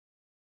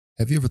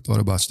Have you ever thought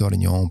about starting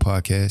your own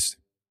podcast?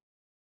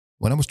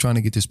 When I was trying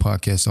to get this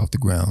podcast off the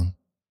ground,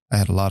 I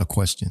had a lot of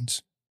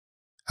questions.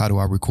 How do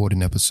I record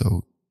an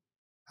episode?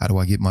 How do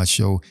I get my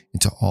show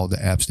into all the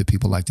apps that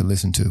people like to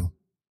listen to?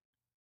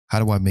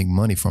 How do I make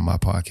money from my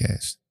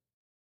podcast?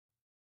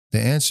 The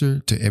answer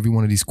to every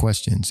one of these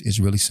questions is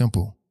really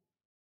simple.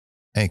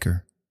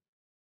 Anchor.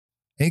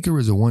 Anchor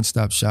is a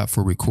one-stop shop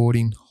for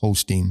recording,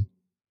 hosting,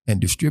 and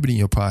distributing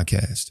your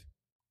podcast.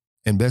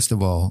 And best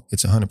of all,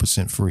 it's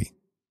 100% free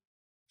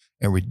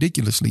and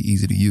ridiculously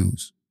easy to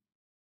use.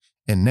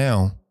 And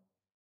now,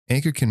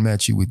 Anchor can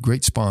match you with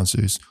great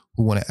sponsors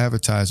who want to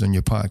advertise on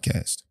your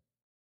podcast.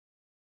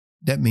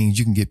 That means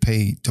you can get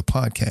paid to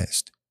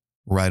podcast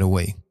right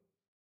away.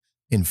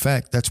 In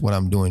fact, that's what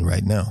I'm doing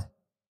right now.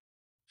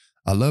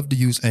 I love to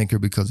use Anchor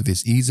because of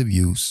its ease of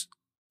use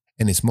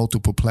and its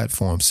multiple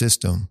platform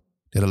system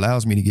that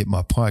allows me to get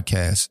my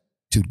podcast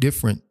to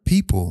different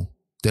people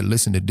that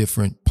listen to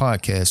different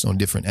podcasts on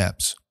different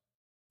apps.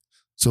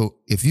 So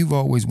if you've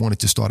always wanted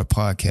to start a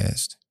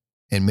podcast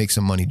and make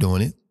some money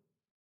doing it,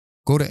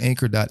 go to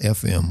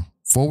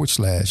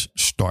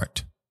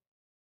anchor.fm/start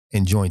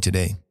and join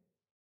today.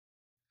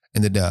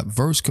 And the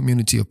diverse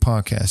community of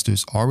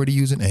podcasters already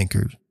using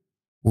Anchor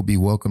will be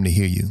welcome to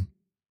hear you.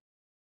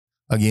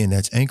 Again,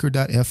 that's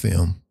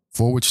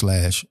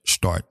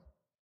anchor.fm/start.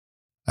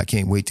 I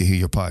can't wait to hear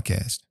your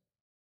podcast.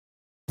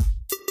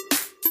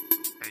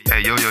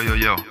 Hey, yo.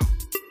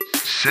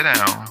 Sit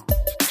down,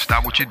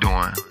 stop what you're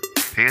doing,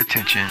 pay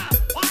attention,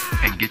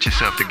 and get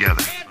yourself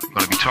together. We're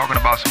going to be talking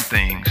about some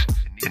things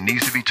that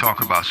needs to be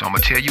talked about. So I'm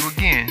going to tell you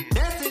again,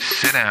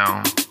 sit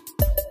down,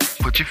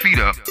 put your feet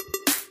up,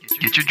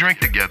 get your drink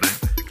together,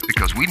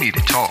 because we need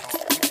to talk.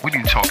 We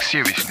need to talk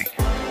seriously.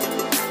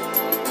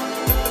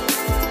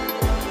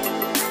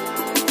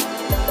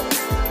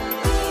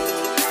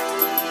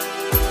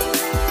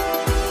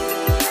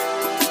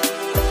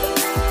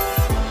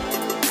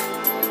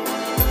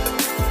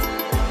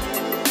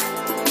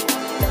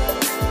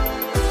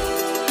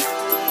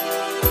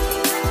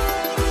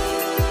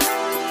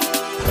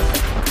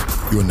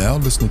 You are now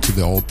listening to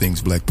the All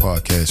Things Black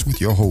podcast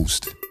with your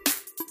host,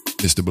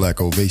 Mr.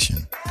 Black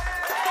Ovation.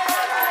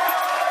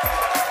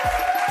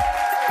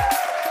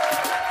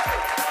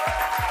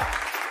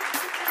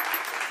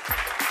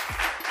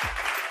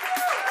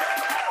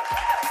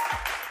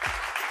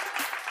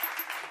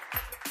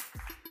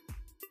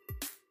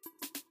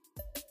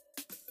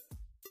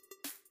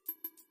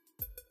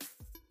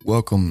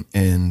 Welcome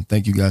and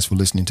thank you guys for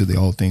listening to the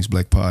All Things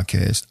Black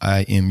podcast. I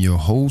am your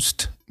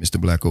host, Mr.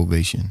 Black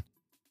Ovation.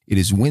 It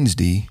is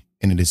Wednesday,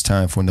 and it is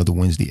time for another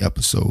Wednesday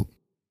episode.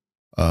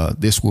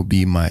 This will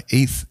be my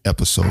 8th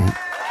episode,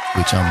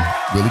 which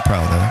I'm really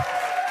proud of.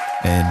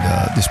 And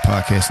this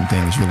podcasting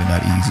thing is really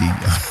not easy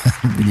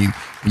when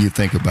you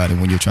think about it.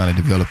 When you're trying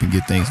to develop and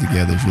get things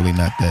together, it's really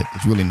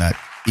not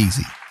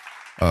easy.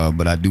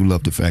 But I do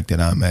love the fact that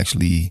I'm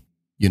actually,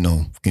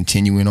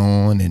 continuing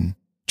on and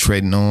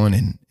treading on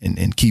and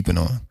keeping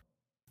on.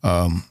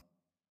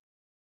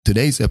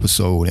 Today's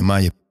episode, in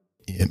my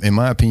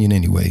opinion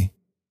anyway,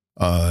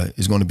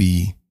 is going to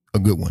be a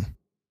good one.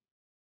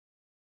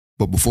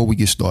 But before we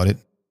get started,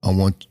 I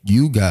want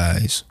you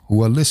guys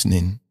who are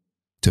listening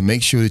to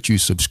make sure that you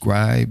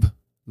subscribe,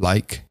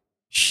 like,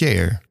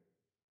 share,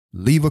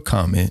 leave a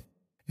comment.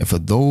 And for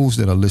those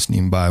that are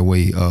listening by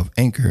way of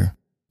Anchor,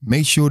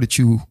 make sure that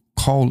you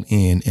call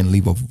in and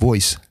leave a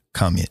voice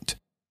comment.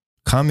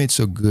 Comments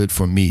are good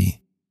for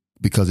me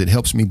because it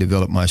helps me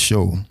develop my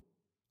show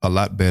a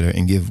lot better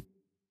and give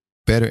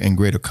better and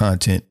greater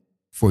content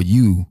for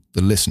you,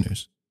 the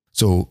listeners.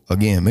 So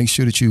again, make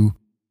sure that you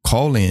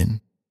call in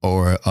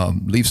or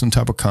leave some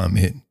type of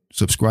comment,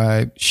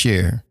 subscribe,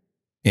 share.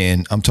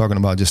 And I'm talking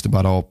about just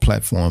about all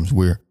platforms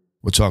where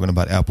we're talking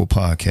about Apple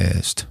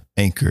Podcast,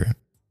 Anchor,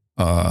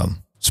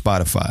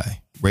 Spotify,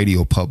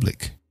 Radio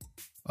Public,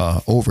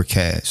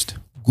 Overcast,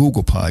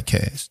 Google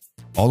Podcast,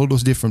 all of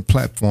those different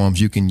platforms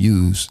you can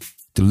use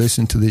to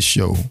listen to this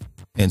show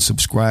and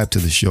subscribe to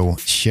the show,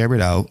 share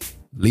it out,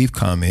 leave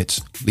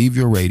comments, leave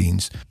your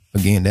ratings.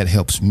 Again, that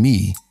helps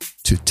me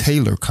to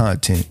tailor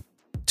content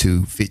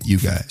to fit you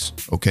guys.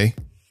 Okay.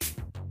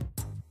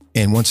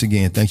 And once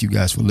again, thank you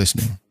guys for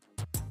listening.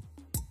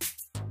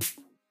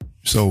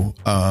 So,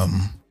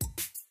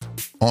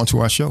 on to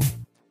our show.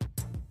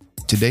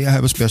 Today, I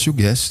have a special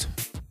guest,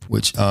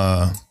 which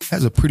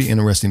has a pretty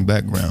interesting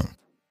background.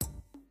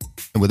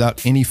 And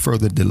without any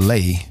further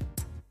delay,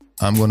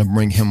 I'm going to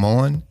bring him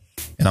on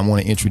and I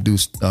want to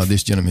introduce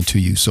this gentleman to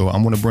you. So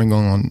I'm going to bring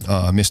on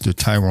Mr.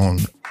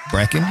 Tyronne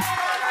Brackens.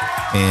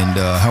 And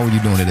how are you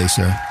doing today,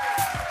 sir?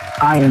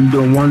 I am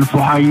doing wonderful.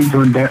 How are you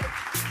doing, Derek?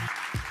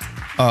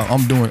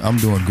 I'm doing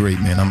great,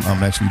 man.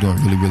 I'm actually doing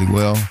really, really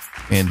well.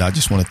 And I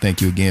just want to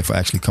thank you again for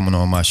actually coming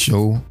on my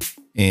show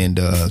and,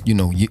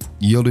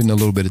 yielding a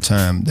little bit of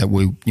time. That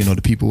way,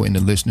 the people and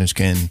the listeners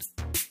can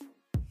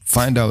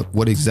find out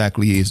what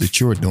exactly it is that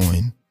you're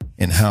doing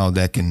and how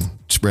that can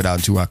spread out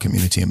into our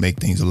community and make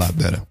things a lot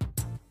better.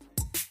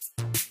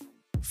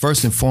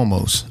 First and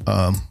foremost,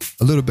 a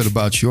little bit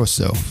about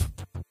yourself.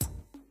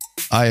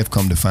 I have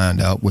come to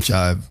find out, which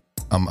I'm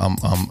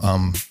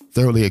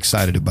thoroughly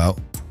excited about,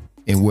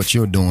 in what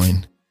you're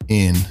doing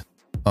in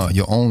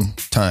your own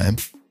time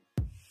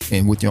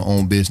and with your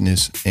own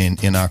business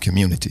and in our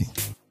community.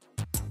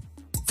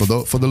 For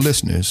the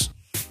listeners,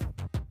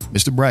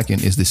 Mr.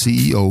 Bracken is the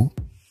CEO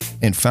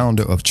and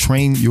founder of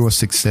Train Your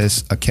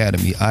Success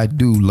Academy. I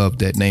do love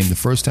that name. The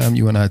first time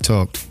you and I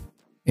talked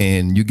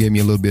and you gave me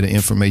a little bit of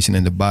information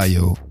in the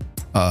bio,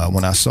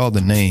 when I saw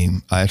the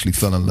name, I actually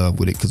fell in love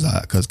with it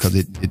because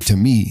it to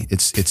me,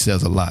 it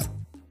says a lot.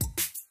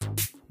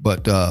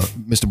 But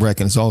Mr.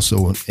 Bracken is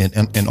also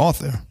an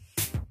author.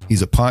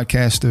 He's a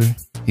podcaster.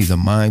 He's a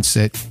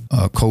mindset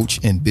coach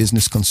and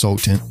business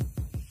consultant.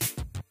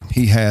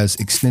 He has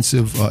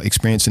extensive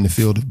experience in the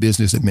field of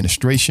business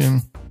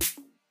administration.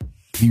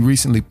 He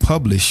recently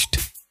published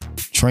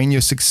Train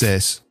Your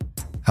Success,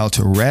 How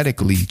to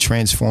Radically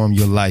Transform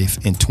Your Life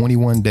in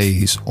 21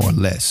 Days or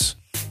Less.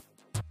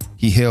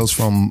 He hails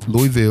from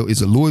Louisville.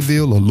 Is it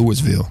Louisville or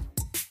Louisville?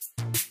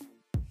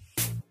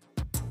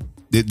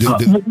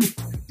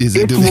 Is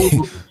it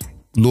Louisville?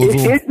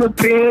 It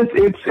depends.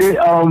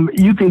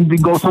 You can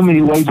go so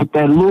many ways with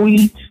that.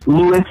 Louis,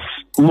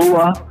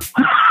 Lua.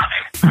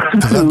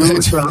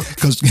 Because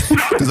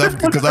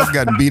I've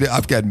gotten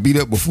beat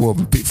up before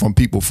from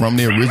people from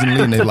there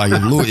originally, and they're like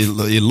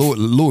Louisville, you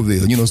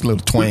know, it's a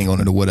little twang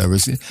on it or whatever.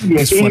 It's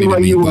funny to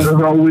me. You want to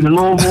roll with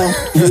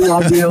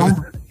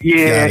Louisville.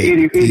 Yeah,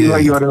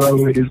 anyway you want to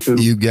roll with it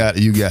too. You got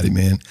it,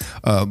 man.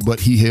 But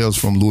he hails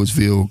from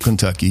Louisville,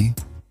 Kentucky,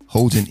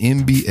 holds an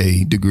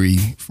MBA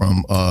degree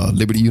from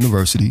Liberty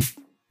University,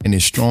 and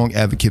is a strong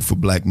advocate for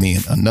Black men.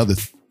 Another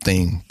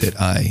thing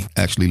that I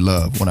actually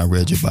love when I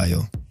read your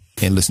bio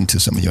and listened to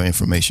some of your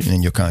information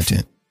and your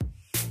content.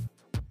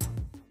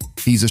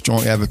 He's a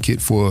strong advocate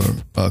for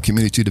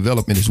community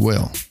development as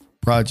well,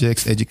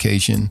 projects,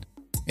 education,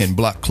 and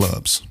block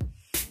clubs.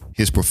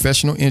 His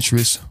professional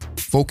interests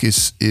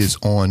focus is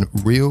on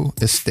real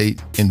estate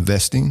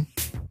investing,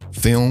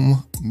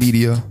 film,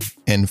 media,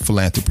 and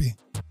philanthropy.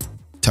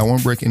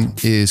 Tyronne Bracken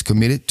is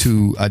committed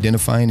to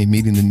identifying and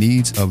meeting the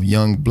needs of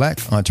young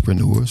Black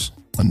entrepreneurs,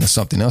 and that's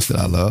something else that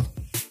I love,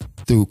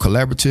 through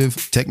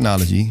collaborative,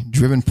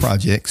 technology-driven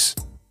projects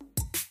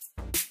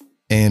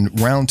and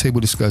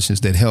roundtable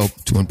discussions that help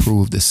to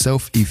improve the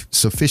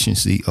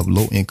self-sufficiency of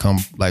low-income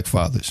Black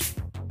fathers.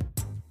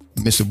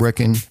 Mr.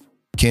 Bracken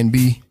can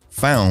be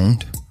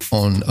found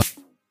on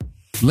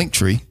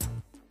Linktree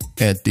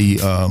at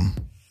the,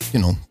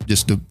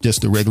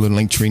 just the regular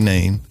Linktree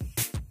name,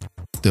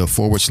 the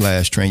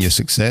 / Train Your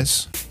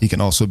Success. He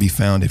can also be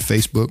found at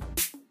Facebook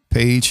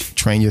page,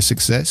 Train Your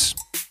Success.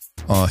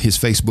 His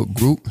Facebook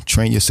group,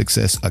 Train Your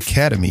Success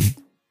Academy,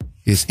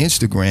 his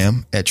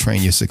Instagram at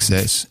Train Your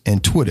Success,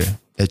 and Twitter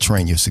at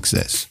Train Your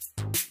Success.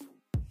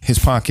 His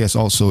podcast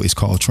also is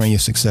called Train Your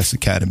Success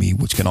Academy,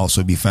 which can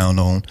also be found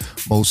on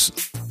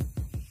most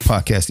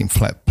podcasting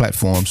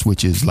platforms,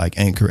 which is like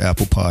Anchor,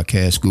 Apple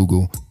Podcasts,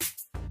 Google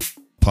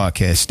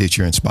Podcasts,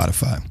 Stitcher, and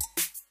Spotify.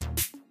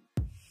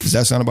 Does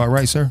that sound about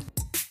right, sir?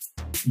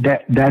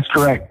 That's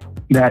correct.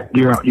 That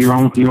you're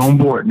on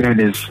board. That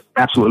is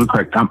absolutely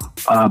correct.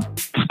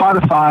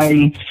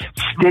 Spotify,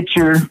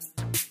 Stitcher,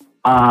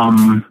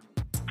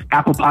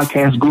 Apple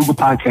Podcasts, Google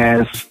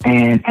Podcasts,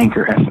 and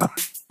Anchor FM.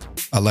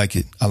 I like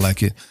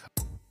it.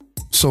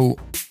 So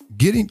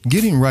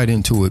getting right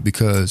into it,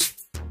 because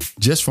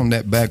just from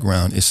that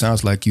background, it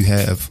sounds like you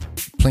have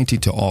plenty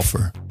to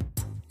offer.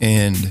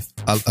 And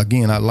I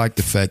like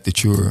the fact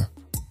that you're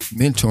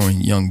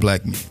mentoring young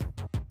Black men,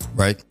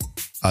 right?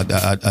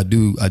 I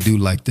do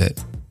like that.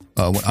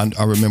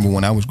 I remember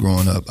when I was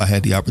growing up, I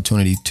had the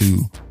opportunity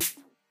to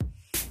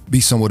be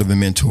somewhat of a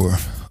mentor,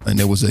 and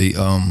there was a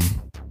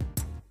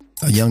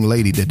young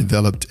lady that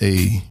developed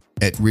a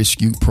at-risk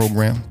youth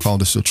program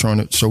called the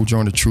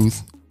Sojourner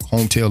Truth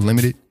Hometail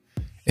Limited,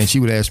 and she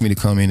would ask me to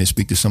come in and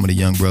speak to some of the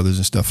young brothers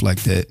and stuff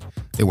like that.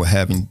 They were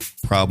having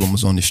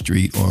problems on the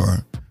street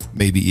or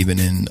maybe even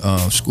in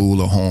school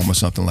or home or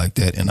something like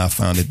that, and I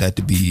found that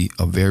to be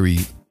a very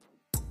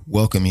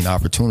welcoming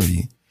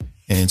opportunity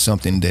and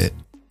something that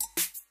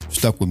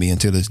stuck with me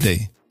until this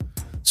day.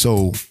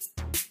 So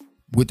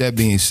with that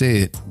being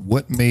said,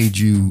 what made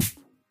you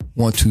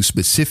want to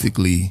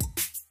specifically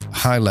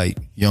highlight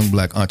young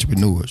Black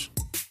entrepreneurs?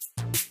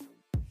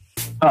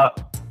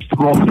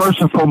 Well,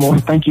 first and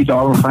foremost, thank you,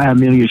 Darwin, for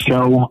having me on your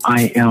show.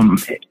 I am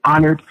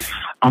honored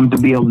to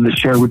be able to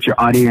share with your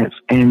audience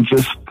and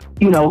just,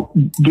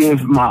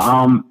 give my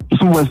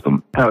some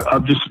wisdom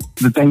of just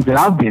the things that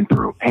I've been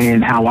through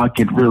and how I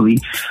could really,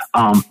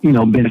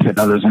 benefit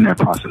others in that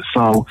process.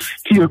 So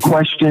to your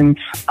question,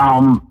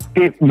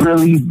 it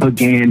really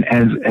began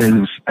as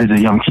a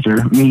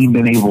youngster, me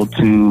being able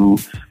to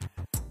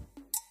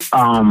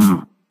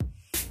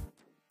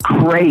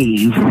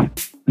crave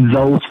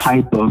those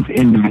type of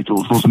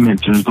individuals, those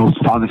mentors, those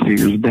father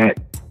figures that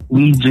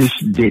we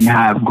just didn't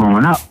have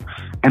growing up.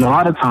 And a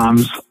lot of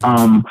times,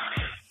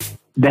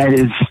 that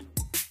is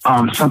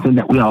something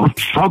that we all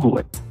struggle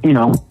with,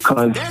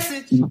 because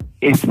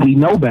if we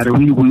know better,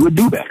 we would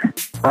do better,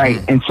 right?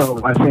 And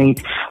so I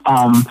think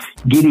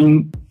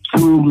getting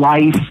through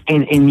life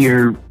in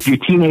your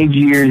teenage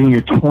years, in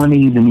your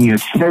 20s and your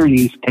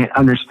 30s, and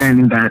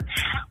understanding that,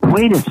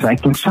 wait a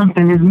second,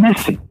 something is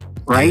missing,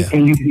 right? Yeah.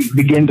 And you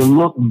begin to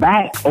look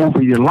back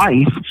over your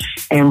life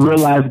and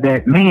realize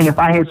that, man, if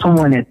I had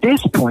someone at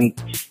this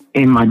point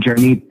in my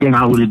journey, then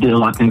I would have did a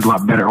lot of things a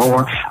lot better.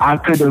 Or I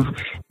could have,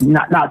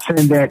 not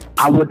saying that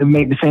I wouldn't have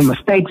made the same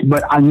mistakes,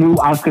 but I knew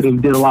I could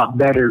have did a lot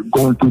better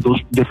going through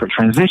those different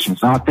transitions.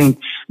 So I think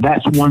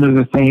that's one of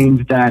the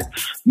things that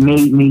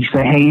made me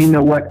say, hey, you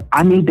know what?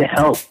 I need to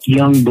help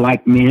young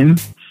Black men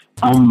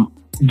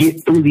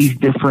get through these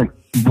different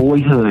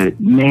boyhood,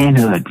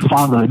 manhood,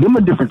 fatherhood. Them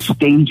are different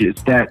stages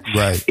that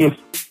if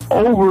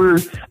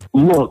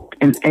overlooked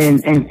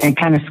and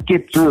kind of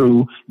skip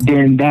through,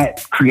 then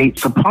that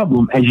creates a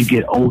problem as you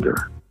get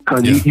older.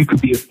 Because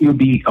you'll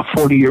be a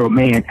 40-year-old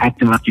man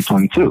acting like you're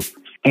 22.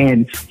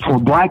 And for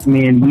Black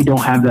men, we don't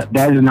have that.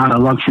 That is not a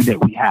luxury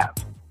that we have.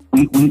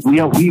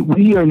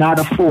 We are not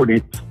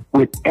afforded,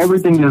 with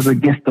everything that's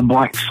against the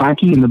Black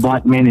psyche and the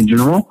Black man in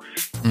general,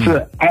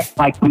 to act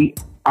like we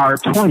are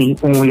 20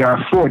 when we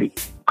are 40.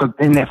 Because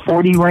in that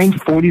 40 range,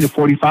 40 to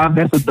 45,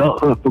 that's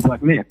adulthood for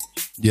Black men.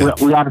 Yeah.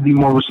 We ought to be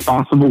more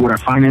responsible with our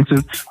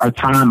finances, our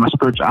time, our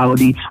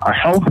spirituality, our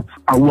health,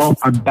 our wealth,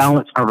 our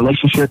balance, our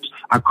relationships,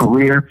 our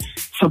career,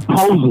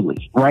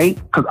 supposedly, right?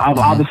 Because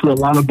obviously a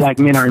lot of Black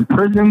men are in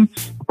prison,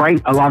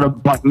 right? A lot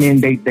of Black men,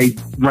 they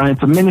run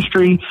into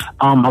ministry.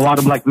 A lot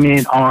of Black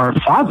men are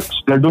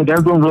fathers. They're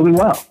doing really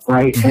well,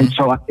 right? Mm-hmm. And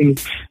so I think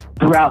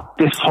throughout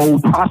this whole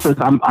process,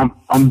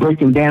 I'm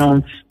breaking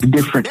down the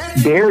different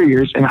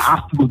barriers and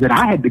obstacles that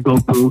I had to go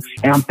through,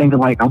 and I'm thinking,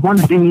 like, I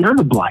wonder if any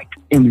other Black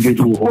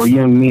individual or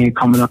young man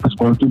coming up is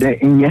going through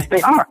that, and yes,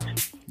 they are.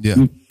 Yeah.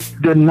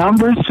 The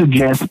numbers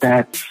suggest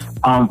that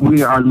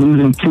we are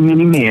losing too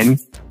many men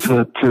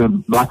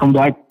to Black on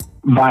Black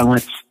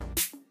violence,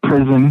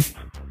 prison,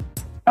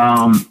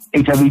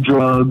 HIV,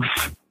 drugs,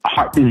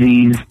 heart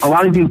disease, a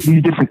lot of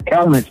these different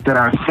ailments that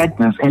are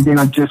affecting us. And then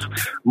I just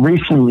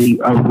recently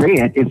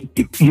read,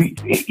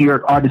 if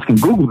your artist can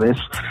Google this,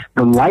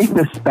 the life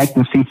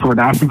expectancy for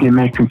the African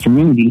American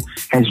community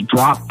has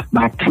dropped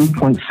by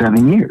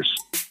 2.7 years,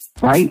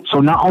 right? So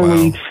not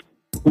only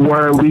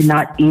were we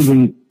not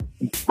even,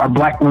 our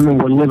Black women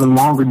were living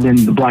longer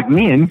than the Black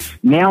men,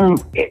 now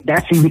they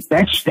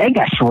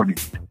got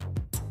shorted.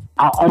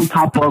 On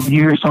top of,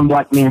 you hear some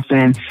Black men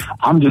saying,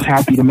 I'm just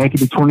happy to make it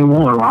to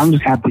 21, or I'm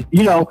just happy,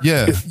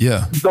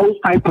 those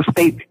type of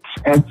statements.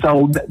 And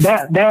so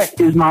that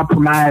is my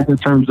premise in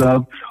terms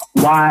of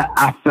why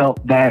I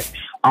felt that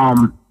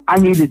I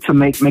needed to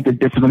make a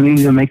difference. I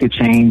needed to make a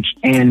change.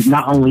 And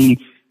not only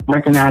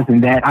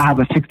recognizing that I have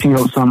a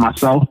 16-year-old son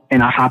myself,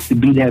 and I have to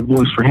be that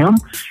voice for him,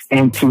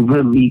 and to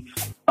really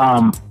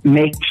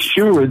make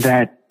sure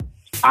that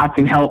I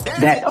can help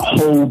that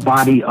whole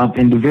body of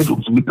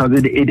individuals, because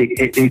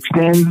it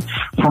extends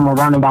from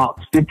around about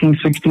 15,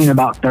 16,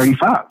 about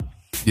 35.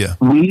 Yeah.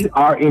 We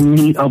are in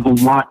need of a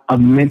lot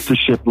of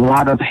mentorship, a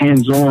lot of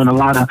hands-on, a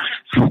lot of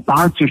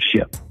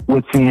sponsorship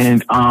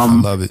within I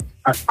love it.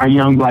 Our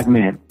young Black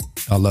men.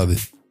 I love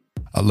it.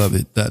 I love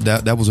it.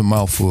 That was a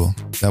mouthful.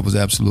 That was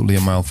absolutely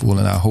a mouthful,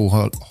 and I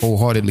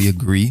wholeheartedly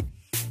agree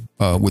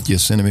with your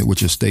sentiment,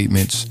 with your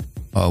statements.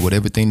 With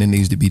everything that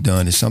needs to be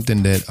done. It's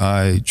something that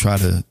I try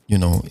to,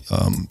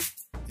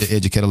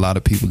 educate a lot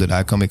of people that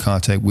I come in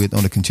contact with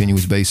on a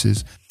continuous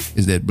basis,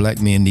 is that Black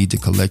men need to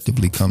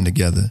collectively come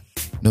together.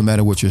 No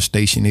matter what your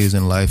station is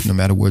in life, no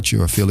matter what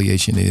your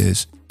affiliation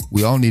is,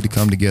 we all need to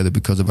come together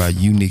because of our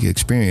unique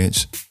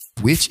experience,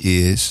 which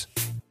is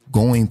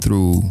going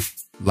through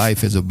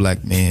life as a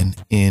Black man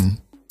in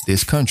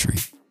this country.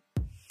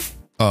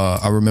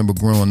 I remember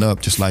growing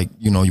up, just like,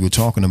 you were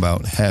talking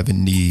about,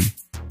 having the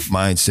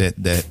mindset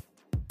that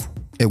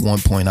at one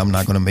point I'm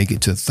not going to make it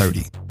to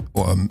 30,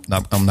 or I'm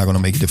not going to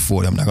make it to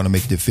 40. I'm not going to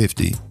make it to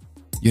 50,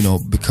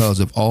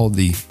 because of all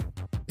the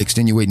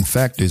extenuating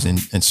factors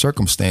and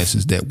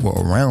circumstances that were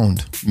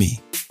around me,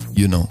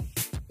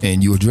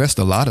 and you addressed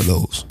a lot of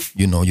those.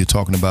 You're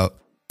talking about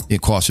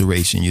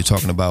incarceration, you're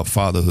talking about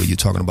fatherhood, you're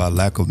talking about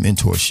lack of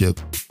mentorship,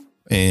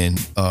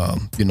 and,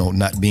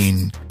 not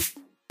being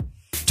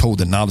told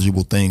the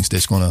knowledgeable things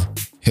that's going to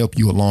help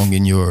you along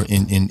in your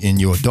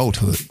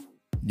adulthood.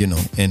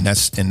 And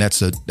it's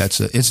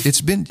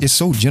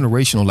so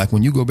generational. Like,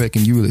 when you go back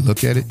and you really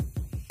look at it,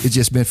 it's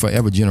just been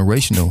forever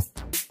generational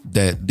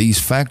that these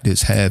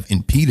factors have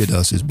impeded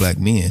us as Black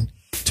men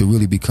to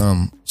really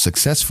become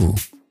successful,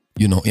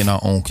 in our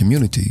own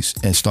communities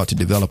and start to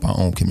develop our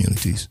own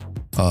communities.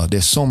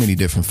 There's so many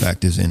different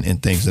factors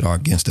and things that are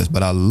against us,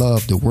 but I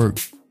love the work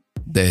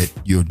that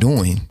you're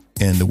doing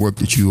and the work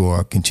that you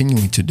are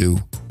continuing to do,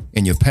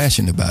 and you're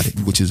passionate about it,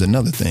 which is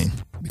another thing,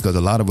 because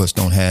a lot of us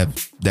don't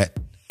have that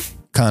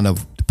kind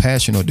of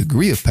passion or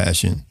degree of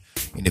passion.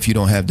 And if you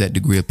don't have that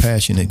degree of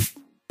passion, then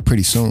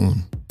pretty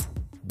soon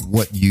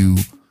what you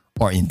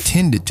are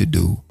intended to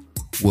do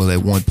will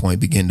at one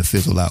point begin to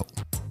fizzle out,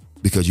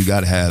 because you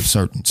got to have a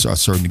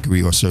certain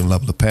degree or a certain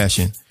level of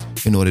passion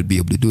in order to be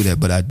able to do that.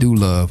 But I do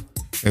love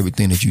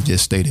everything that you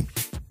just stated.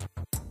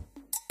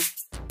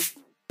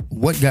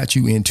 what got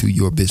you into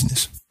your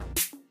business?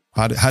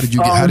 How did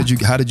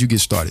you get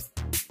started?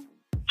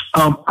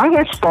 I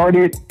got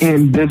started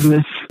in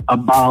business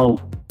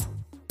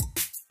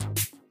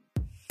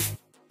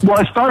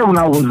it started when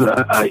I was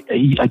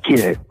a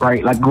kid,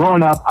 right? Like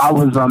growing up, I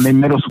was in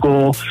middle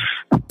school.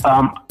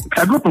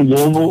 I grew up in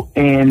Louisville,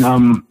 and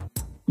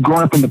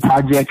growing up in the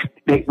projects,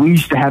 we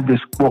used to have this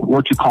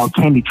what you call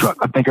candy truck.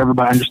 I think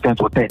everybody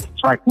understands what that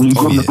is, right? When you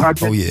grew up in the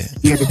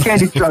projects, you had the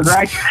candy truck,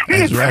 right?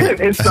 That's right.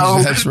 And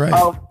so, that's right.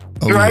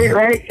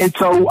 Right. And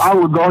so I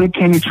would go to the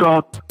candy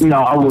truck.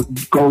 I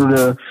would go to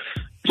the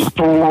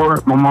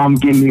store. My mom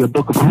gave me a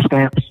book of food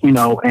stamps, and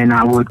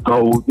I would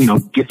go,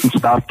 get some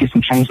stuff, get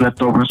some change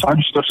left over. So I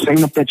just started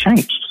saving up that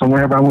change. So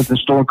whenever I went to the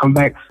store and come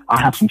back, I'll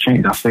have some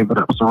change. I'll save it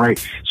up. So,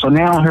 right. So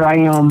now here I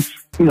am,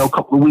 a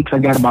couple of weeks, I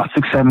got about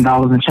 $6,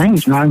 $7 in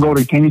change. Now I go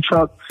to the candy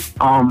truck,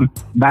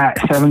 buy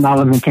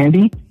 $7 in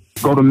candy,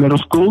 go to middle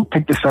school,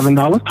 take the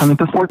 $7, turn it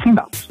to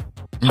 $14.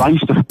 So I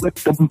used to flip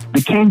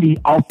the candy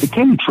off the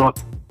candy truck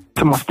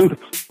to my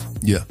students.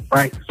 Yeah.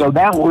 Right. So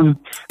that was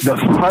the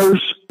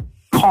first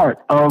part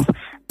of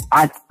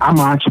I'm an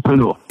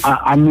entrepreneur.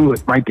 I knew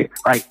it right there.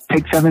 Right.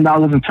 Take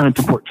 $7 and turn it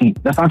to 14.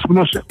 That's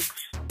entrepreneurship.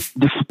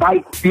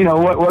 Despite,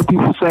 what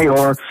people say,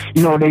 or,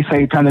 they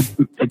say turn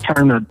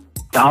a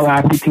dollar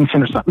at 15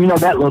 cents or something.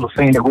 That little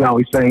saying that we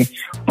always say.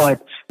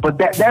 But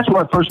that's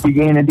where it first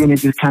began, and then it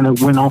just kind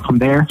of went on from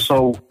there.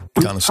 So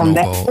from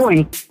that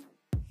point,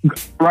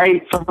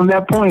 right? So from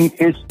that point,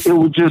 it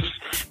was just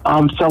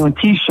selling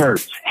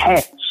T-shirts,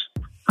 hats,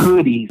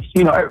 hoodies,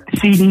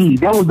 CDs.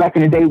 That was back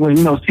in the day when,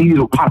 CDs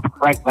were popular,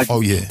 right? Like,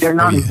 they're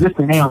not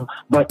existing now,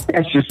 but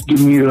that's just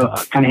giving you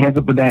a kind of heads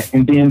up of that.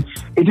 And then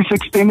it just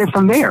extended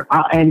from there.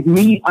 And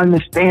me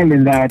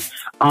understanding that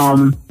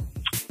I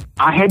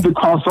had to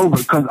cross over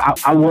because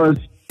I was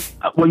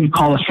what you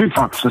call a street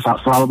pharmacist.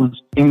 So I was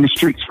in the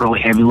streets really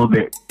heavy a little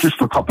bit just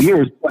for a couple of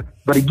years.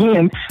 But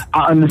again,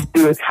 I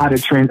understood how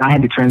to I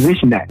had to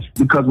transition that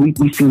because we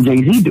seen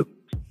Jay-Z do.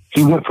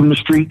 He went from the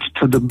streets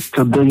to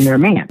billionaire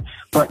man.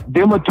 But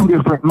there were two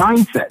different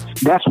mindsets.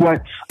 That's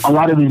what a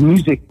lot of his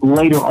music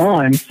later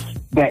on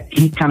that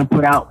he kind of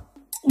put out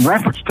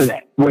reference to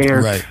that,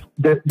 where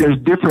there's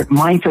different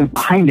mindsets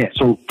behind that.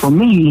 So for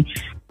me,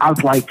 I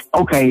was like,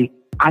 okay,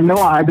 I know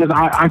I'm an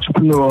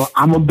entrepreneur.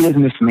 I'm a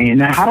businessman.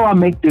 Now, how do I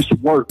make this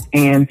work?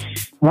 And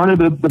one of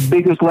the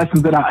biggest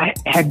lessons that I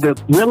had to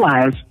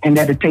realize and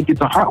that to take it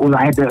to heart was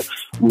I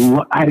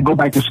had to go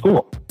back to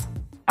school.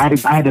 I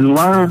had to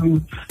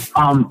learn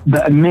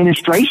the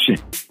administration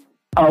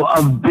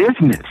of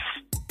business,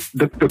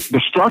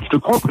 the structure, the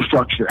corporate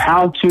structure,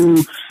 how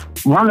to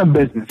run a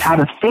business, how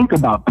to think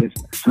about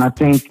business. And I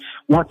think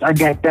once I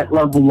got that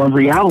level of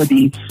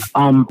reality,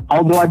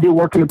 although I did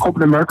work in the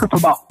corporate America for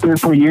about 3 or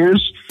 4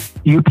 years,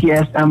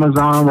 UPS,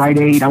 Amazon, Rite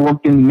Aid, I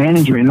worked in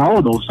management in all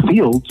of those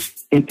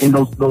fields in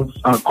those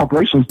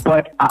corporations.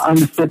 But I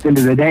understood at the end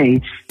of the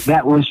day,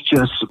 that was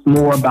just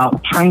more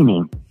about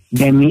training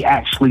than me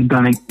actually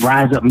gonna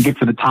rise up and get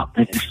to the top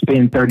and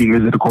spend 30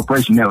 years at a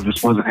corporation. That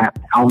just wasn't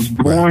happening. I was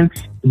born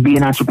to be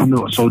an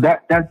entrepreneur. So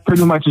that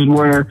pretty much is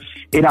where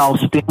it all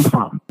stemmed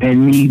from.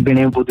 And me being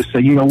able to say,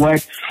 you know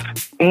what?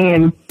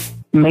 And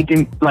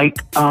making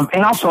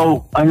and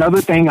also another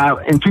thing,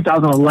 in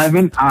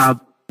 2011, I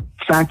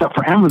signed up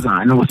for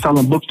Amazon and was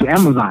selling books to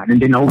Amazon.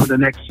 And then over the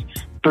next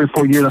 3 or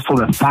 4 years, I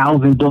sold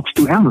 1,000 books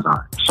to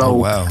Amazon.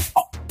 So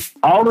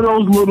all of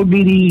those little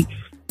bitty,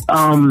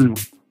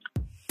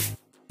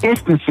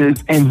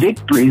 instances and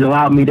victories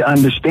allowed me to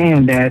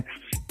understand that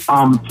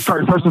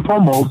first and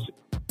foremost,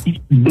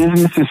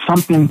 business is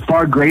something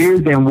far greater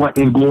than what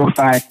is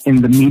glorified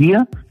in the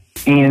media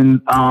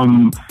and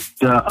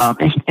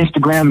the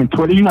Instagram and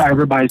Twitter.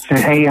 Everybody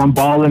says, "Hey, I'm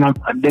balling."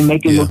 They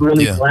make it look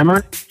really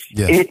glamorous.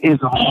 Yeah. It is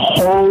a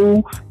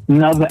whole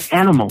nother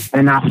animal,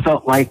 and I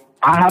felt like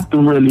I have to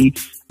really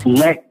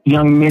let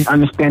young men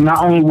understand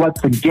not only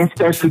what's against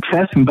their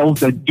success and those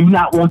that do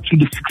not want you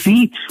to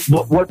succeed,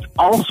 but what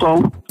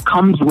also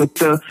comes with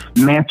the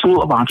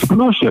mantle of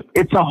entrepreneurship.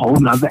 It's a whole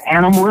nother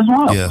animal as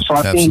well. Yeah, so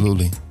I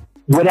think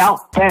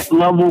without that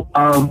level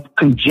of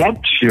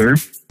conjecture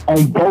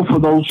on both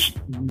of those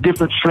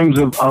different streams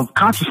of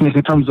consciousness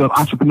in terms of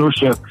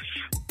entrepreneurship,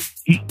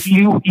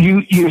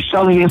 you're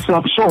selling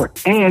yourself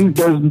short. And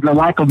there's the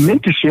lack of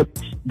mentorship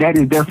that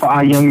is there for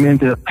our young men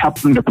to help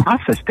them to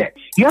process that.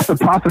 You have to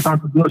process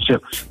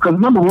entrepreneurship because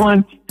number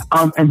one,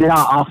 and then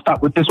I'll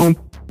stop with this one.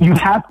 You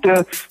have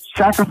to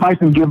sacrifice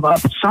and give up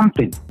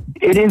something.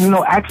 It is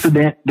no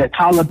accident that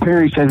Tyler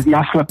Perry says,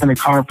 "I slept in a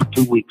car for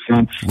 2 weeks."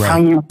 And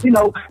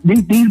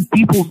these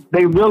people,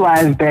 they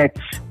realize that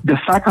the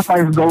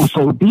sacrifice goes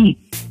so deep.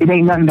 It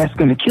ain't nothing that's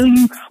going to kill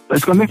you, but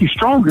it's going to make you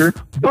stronger.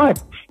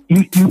 But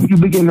you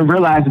begin to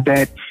realize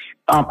that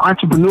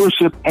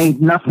entrepreneurship ain't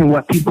nothing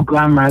what people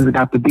glamorize it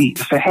out to be.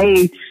 To say,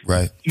 hey,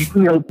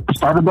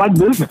 start a black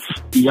business.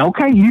 Yeah,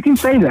 okay, you can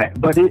say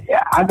that, but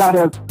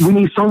we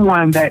need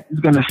someone that is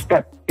going to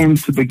step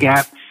into the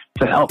gap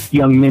to help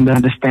young men to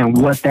understand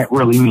what that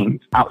really means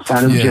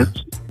outside of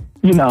just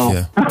you know.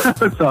 Yeah.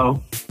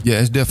 So yeah,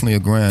 it's definitely a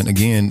grind.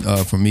 Again,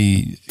 for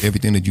me,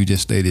 everything that you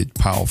just stated,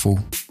 powerful.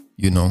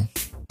 You know,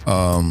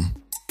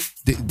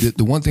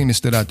 the one thing that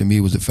stood out to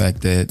me was the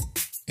fact that,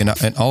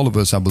 and all of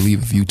us, I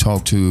believe, if you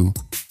talk to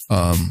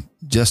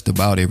just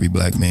about every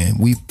black man,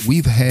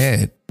 we've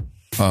had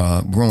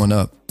growing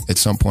up at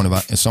some point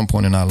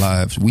in our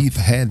lives, we've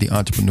had the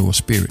entrepreneurial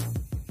spirit.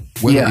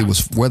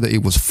 Whether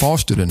it was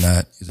fostered or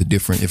not is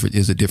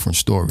a different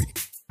story.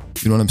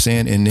 You know what I'm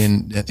saying? And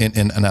then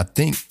and I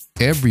think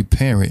every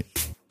parent,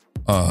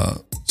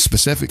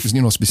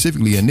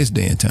 specifically in this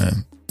day and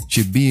time,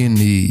 should be in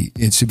the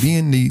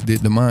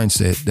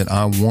mindset that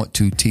I want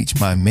to teach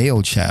my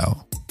male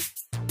child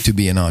to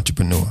be an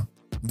entrepreneur.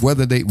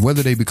 Whether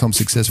they become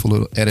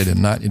successful at it or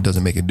not, it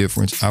doesn't make a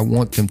difference. I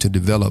want them to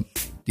develop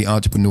the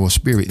entrepreneurial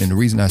spirit. And the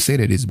reason I say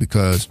that is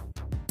because,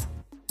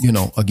 you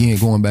know, again,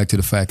 going back to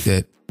the fact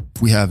that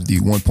we have the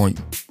 1.7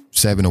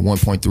 or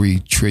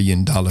 $1.3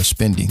 trillion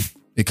spending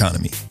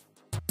economy,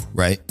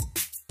 right?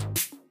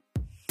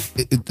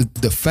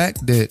 The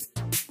fact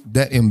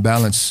that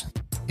imbalance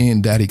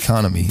in that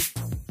economy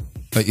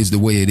is the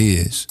way it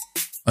is,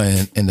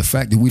 and the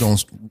fact that we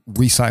don't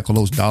recycle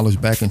those dollars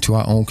back into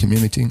our own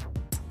community,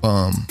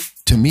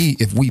 to me,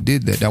 if we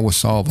did that, that would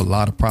solve a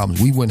lot of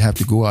problems. We wouldn't have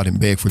to go out and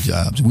beg for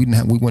jobs. We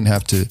wouldn't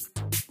have to,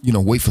 you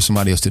know, wait for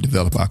somebody else to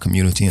develop our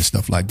community and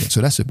stuff like that.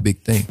 So that's a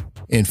big thing.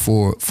 And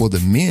for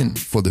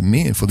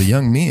the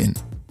young men,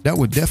 that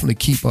would definitely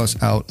keep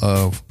us out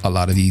of a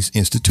lot of these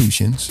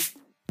institutions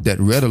that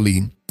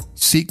readily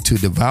seek to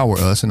devour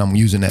us. And I'm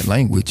using that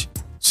language,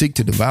 seek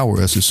to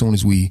devour us as soon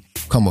as we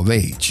come of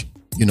age,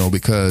 you know,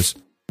 because,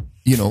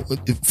 you know,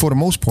 for the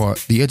most part,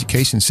 the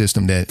education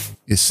system that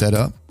is set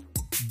up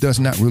does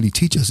not really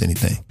teach us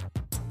anything.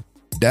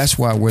 That's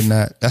why we're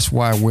not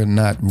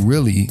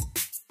really,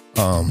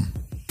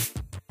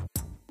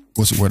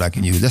 what's the word I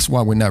can use? That's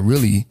why we're not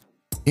really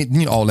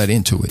all that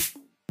into it.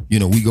 You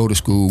know, we go to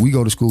school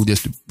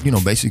just to, you know,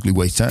 basically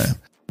waste time.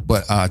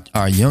 But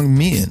our young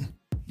men,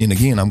 and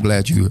again, I'm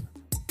glad you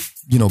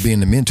know, being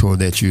the mentor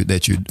that you're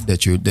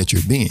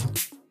being.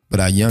 But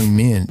our young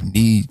men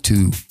need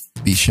to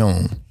be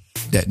shown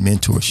that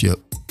mentorship,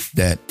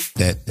 that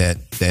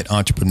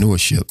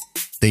entrepreneurship.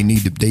 They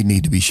need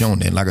to be shown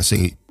that. Like I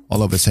say,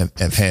 all of us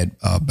have had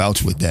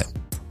bouts with that.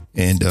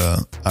 And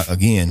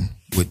again,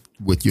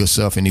 with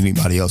yourself and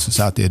anybody else that's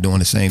out there doing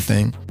the same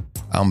thing,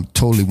 I'm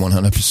totally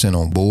 100%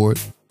 on board.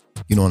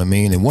 You know what I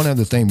mean? And one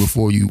other thing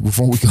before we go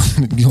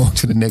on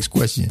to the next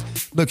question.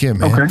 Look here,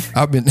 man. Okay.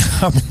 I've been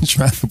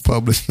trying to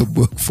publish a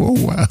book for a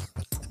while.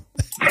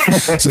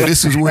 So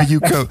this is where you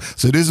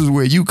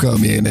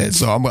come in at.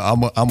 So I'm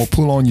gonna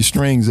pull on your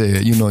strings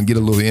there, you know, and get a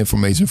little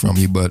information from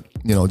you. But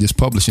you know, just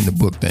publishing the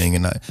book thing,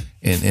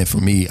 and for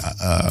me,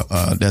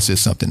 that's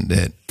just something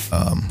that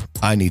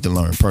I need to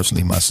learn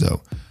personally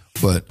myself.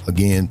 But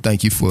again,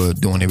 thank you for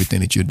doing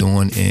everything that you're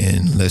doing,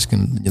 and let's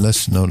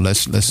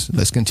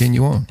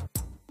continue on.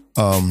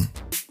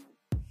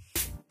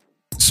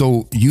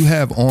 So you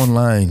have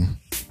online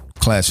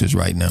classes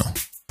right now.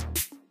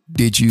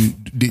 Did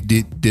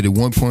at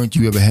one point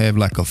you ever have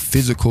like a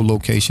physical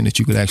location that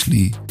you could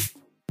actually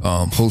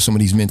hold some of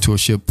these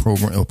mentorship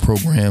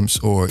programs,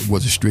 or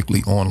was it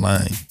strictly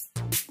online?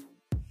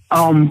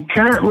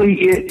 Currently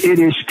it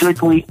is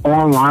strictly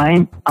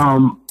online.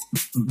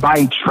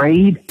 By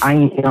trade, I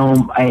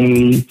am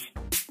a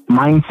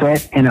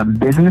mindset and a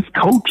business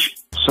coach.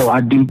 So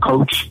I do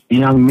coach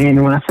young men.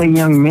 And when I say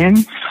young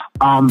men,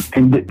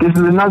 and this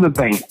is another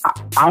thing,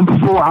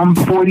 I'm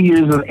 40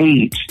 years of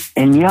age,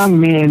 and young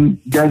men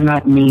does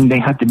not mean they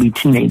have to be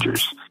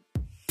teenagers.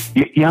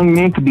 Young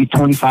men could be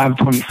 25,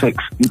 26.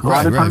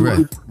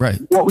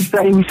 Right. What we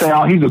say,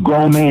 oh, he's a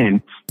grown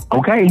man.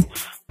 Okay.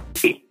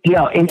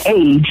 Yeah, in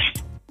age,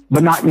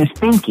 but not in his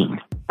thinking.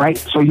 Right.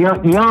 So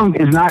young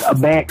is not a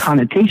bad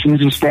connotation.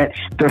 It's just that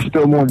there's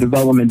still more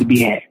development to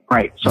be had.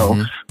 Right.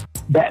 So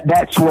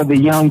that's where the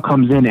young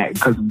comes in at.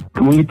 Because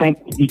when you think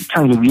in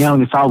terms of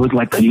young, it's always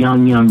like a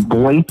young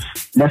boy.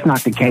 That's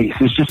not the case.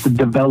 It's just the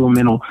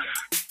developmental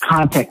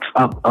context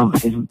of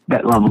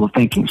that level of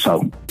thinking.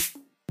 So.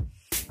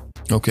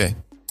 Okay.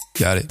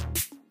 Got it.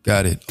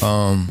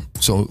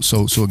 So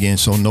again,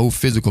 so no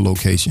physical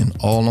location,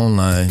 all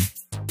online.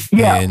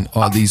 Yeah. And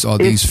are these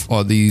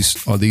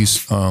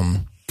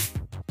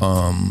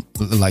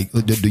like,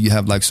 do you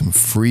have like some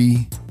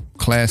free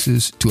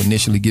classes to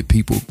initially get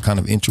people kind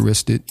of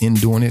interested in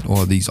doing it, or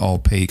are these all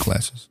paid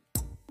classes?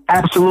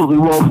 Absolutely.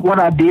 Well, what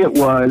I did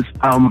was,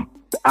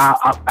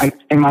 I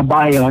in my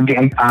bio, I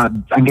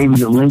gave you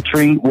the link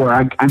tree where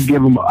I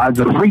give them as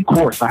a free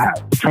course. I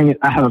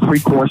have a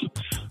free course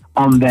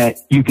that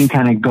you can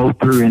kind of go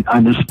through and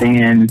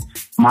understand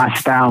my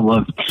style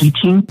of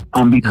teaching.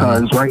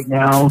 Because right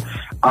now,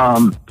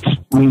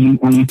 when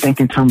you think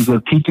in terms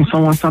of teaching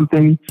someone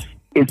something,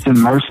 it's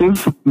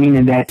immersive,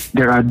 meaning that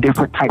there are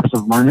different types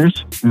of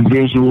learners: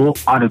 visual,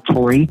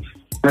 auditory.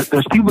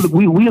 There's people that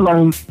we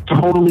learn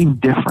totally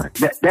different.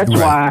 That's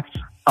right.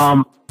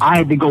 Why I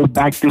had to go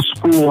back to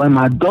school in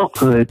my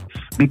adulthood,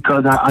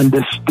 because I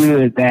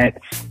understood that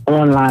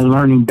online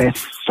learning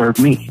best served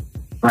me.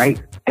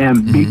 right?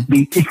 And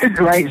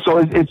right.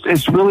 So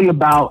it's really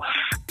about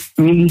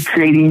me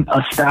creating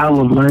a style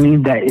of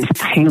learning that is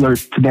tailored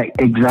to that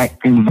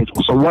exact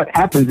individual. So what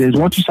happens is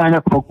once you sign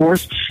up for a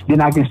course,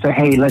 then I can say,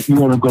 hey, you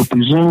want to go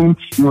through Zoom,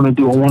 you want to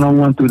do a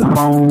one-on-one through the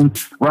phone,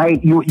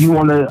 right? You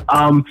want to,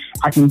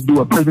 I can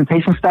do a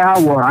presentation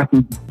style where I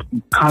can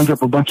conjure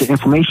up a bunch of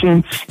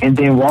information and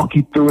then walk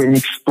you through it and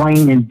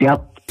explain in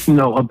depth,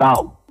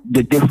 about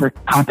the different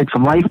contexts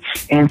of life.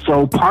 And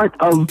so part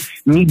of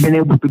me being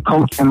able to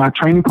coach in my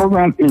training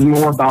program is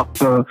more about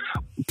the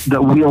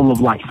wheel of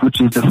life, which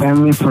is the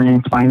family and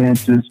friends,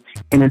 finances,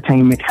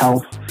 entertainment,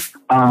 health,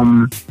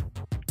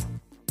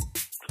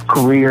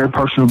 career,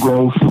 personal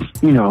growth,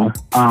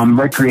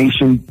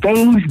 recreation,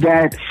 things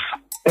that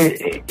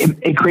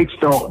it creates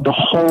the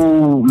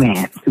whole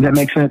man. Does that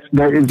make sense?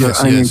 There is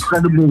an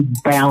incredible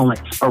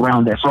balance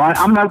around that. So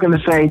I'm not going to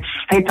say,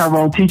 hey,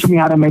 Tyronne, teach me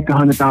how to make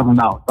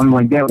 $100,000. I'm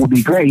like, that would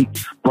be great.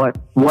 But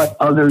what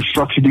other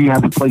structure do you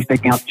have in place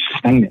that can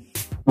sustain it?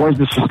 What is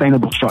the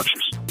sustainable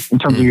structures in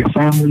terms of your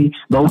family,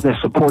 those that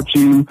support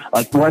you?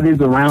 Like, what is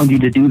around you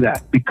to do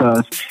that?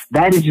 Because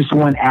that is just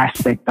one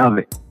aspect of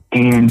it.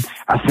 And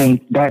I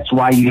think that's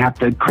why you have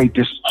to create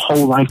this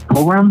whole life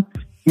program,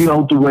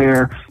 to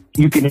where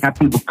you can have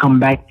people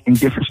come back in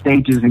different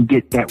stages and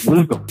get that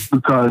wisdom,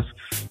 because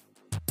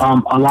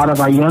a lot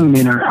of our young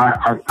men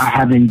are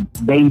having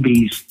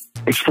babies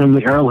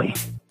extremely early.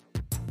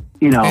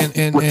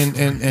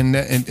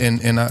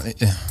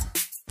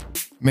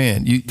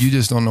 Man, you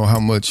just don't know how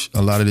much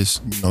a lot of this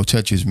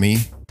touches me.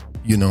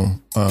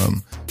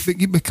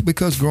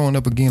 Because growing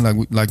up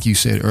again, like you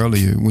said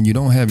earlier, when you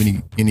don't have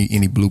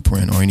any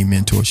blueprint or any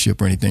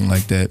mentorship or anything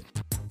like that,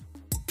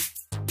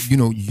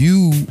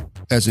 you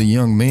as a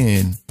young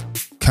man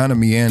kind of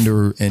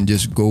meander and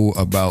just go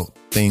about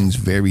things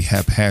very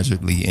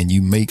haphazardly, and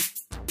you make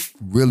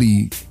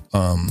really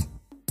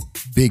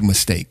big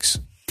mistakes,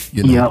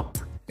 Yep.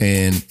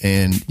 and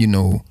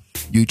you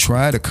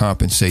try to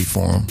compensate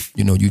for them,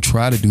 you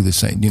try to do the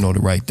same, the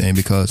right thing,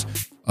 because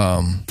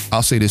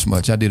I'll say this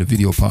much. I did a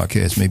video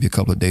podcast maybe a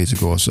couple of days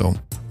ago or so,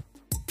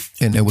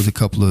 and there was a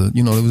couple of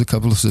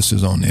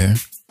sisters on there,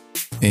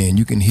 and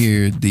you can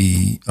hear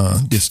them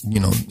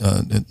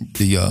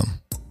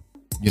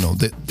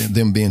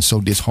being so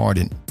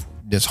disheartened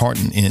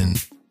in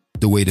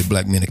the way that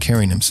black men are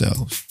carrying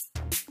themselves.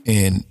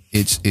 And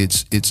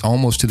it's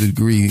almost to the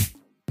degree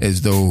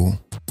as though,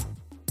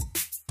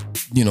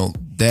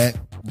 that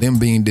them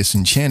being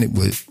disenchanted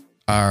with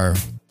our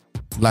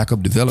lack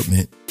of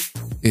development,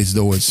 as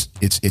though it's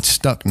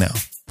stuck now.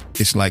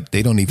 It's like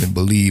they don't even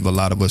believe a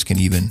lot of us can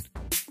even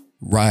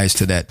rise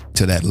to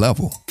that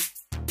level.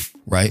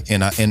 Right.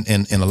 And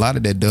a lot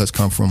of that does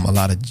come from a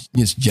lot of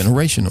it's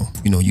generational.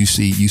 You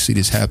see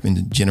this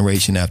happen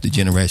generation after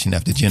generation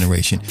after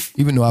generation,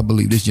 even though I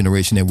believe this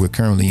generation that we're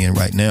currently in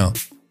right now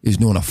is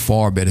doing a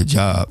far better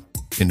job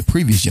than the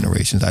previous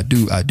generations. I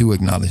do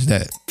acknowledge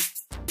that.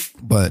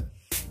 But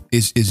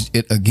it's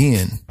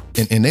again,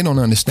 and they don't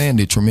understand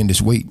the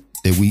tremendous weight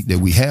that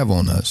we have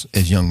on us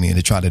as young men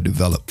to try to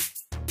develop,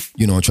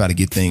 and try to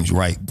get things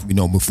right,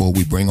 before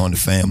we bring on the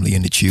family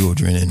and the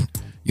children and,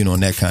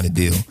 and that kind of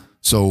deal.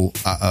 So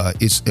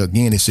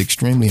it's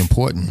extremely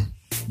important,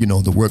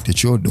 the work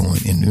that you're doing,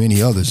 and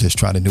many others that's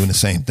trying to do the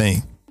same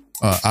thing.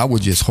 I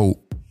would just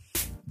hope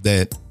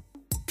that,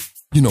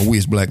 we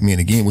as black men,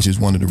 again, which is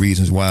one of the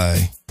reasons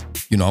why,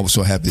 I was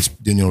so happy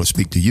to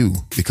speak to you,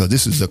 because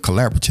this is a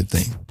collaborative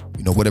thing.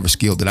 Whatever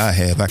skill that I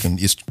have, it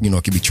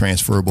can be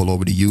transferable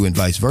over to you and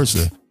vice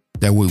versa.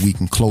 That way we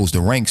can close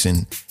the ranks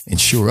and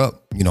shore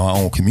up, our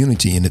own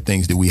community and the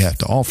things that we have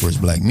to offer as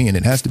black men.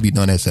 It has to be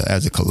done as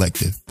a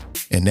collective.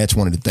 And that's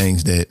one of the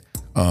things that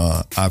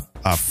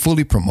I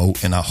fully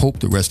promote, and I hope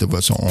the rest of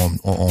us are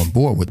on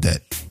board with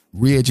that.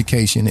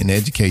 Re-education and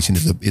education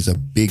is a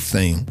big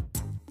thing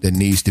that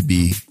needs to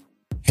be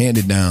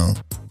handed down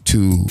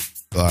to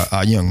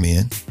our young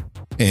men.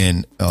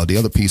 And the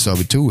other piece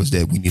of it too is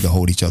that we need to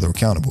hold each other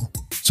accountable.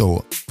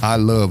 So I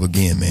love,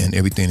 again, man,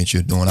 everything that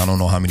you're doing. I don't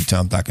know how many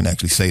times I can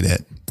actually say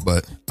that,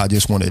 but I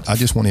just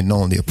wanted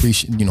known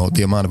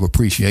the amount of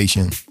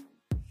appreciation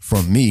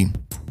from me,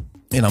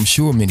 and I'm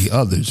sure many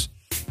others,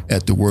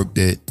 at the work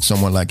that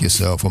someone like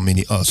yourself or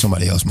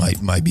somebody else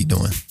might be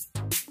doing.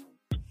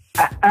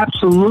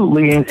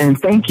 Absolutely. And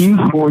thank you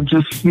for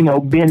just,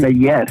 being a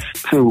yes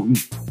to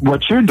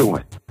what you're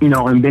doing,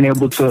 and being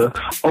able to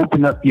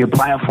open up your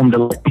platform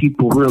to let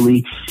people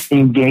really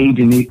engage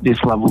in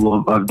this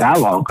level of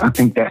dialogue. I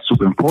think that's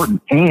super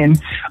important.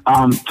 And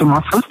to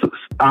my sisters,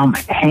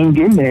 hang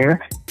in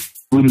there.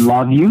 We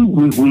love you.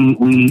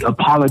 We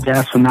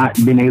apologize for not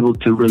being able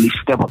to really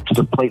step up to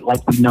the plate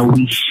like we know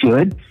we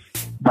should.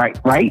 Right.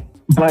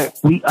 But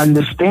we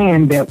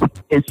understand that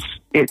it's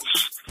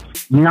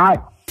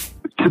not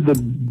to the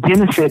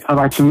benefit of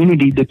our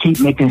community to keep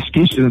making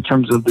excuses in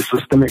terms of the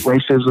systemic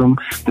racism,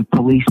 the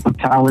police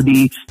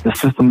brutality, the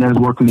system that is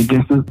working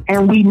against us.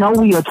 And we know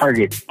we are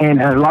targeted.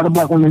 And a lot of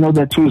black women know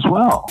that too as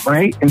well,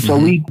 right? And so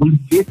we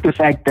get the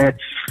fact that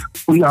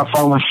we are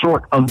falling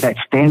short of that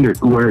standard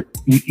where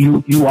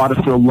you ought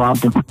to feel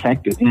loved and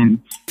protected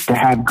and to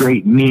have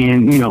great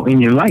men,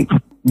 in your life.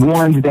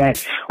 Ones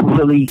that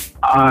really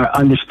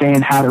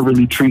understand how to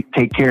really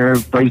take care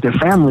of, raise their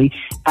family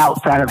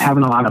outside of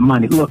having a lot of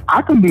money. Look,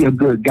 I can be a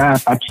good guy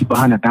if I keep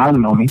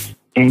 $100,000 on me.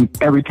 And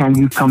every time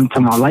you come to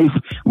my life,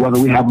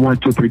 whether we have 1,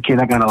 2, 3 kids,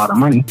 I got a lot of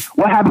money.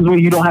 What happens when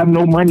you don't have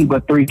no money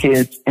but 3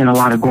 kids and a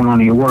lot of going on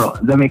in your world?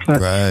 Does that make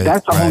sense? Right,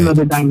 that's a whole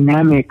other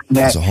dynamic.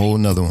 That's a whole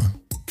nother one.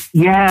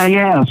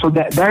 Yeah. So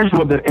there's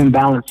what the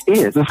imbalance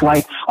is. It's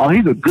like, oh,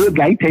 he's a good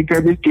guy. He take care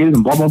of his kids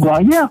and blah, blah, blah.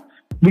 Yeah,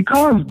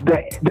 because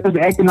there's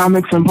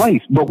economics in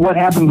place. But what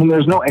happens when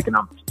there's no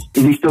economics?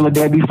 Is he still a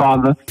deadbeat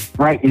father?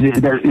 Right?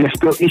 There's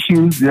still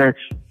issues there.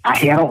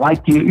 I don't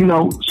like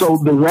you, So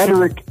the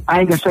rhetoric, I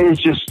ain't gonna say it's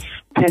just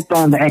pinned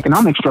on the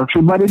economic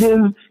structure, but it is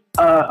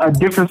a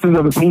differences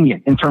of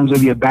opinion in terms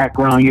of your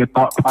background, your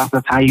thought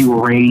process, how you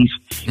were raised,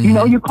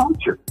 your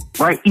culture,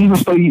 right?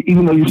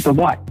 Even though you're still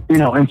black,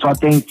 And so I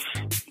think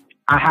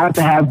I have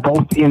to have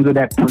both ends of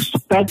that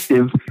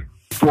perspective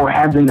for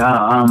having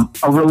a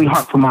really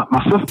heart for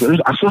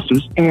our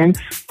sisters, and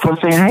for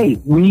saying,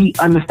 hey, we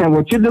understand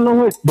what you're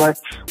dealing with, but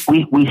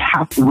we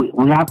have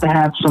to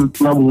have some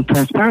level of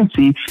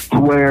transparency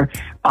to where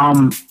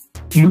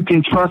you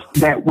can trust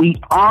that we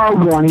are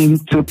wanting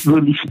to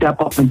really step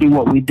up and do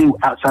what we do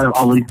outside of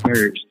all of these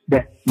barriers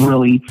that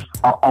really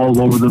are all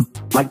over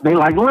they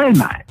like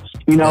landmines,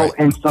 Right.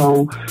 And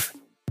so,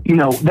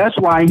 that's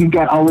why you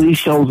got all of these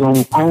shows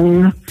on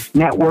OWN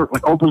network,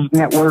 like Oprah's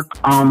network,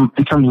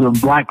 in terms of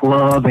Black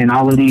love and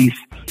all of these,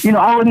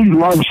 all of these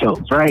love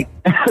shows, right?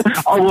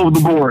 All over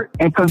the board.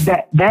 And cause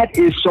that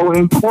is so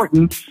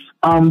important,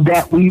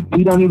 that we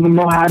don't even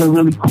know how to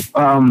really,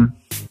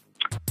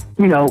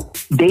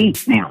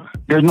 date now.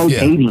 There's no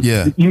dating.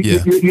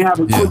 You have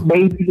a quick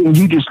baby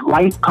and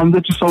life comes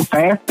at you so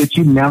fast that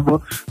you never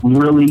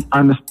really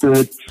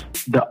understood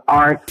the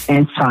art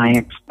and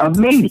science of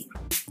mating.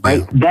 Right?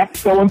 Yeah. That's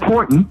so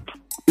important.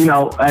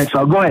 And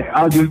so go ahead.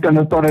 I was just going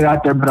to throw that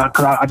out there, but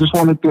I just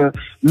wanted to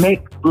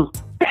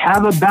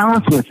have a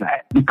balance with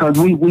that, because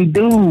we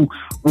do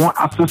want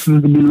our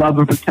sisters to be loved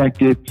and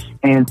protected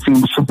and to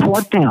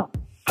support them,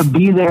 to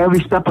be there every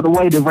step of the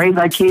way, to raise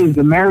our kids,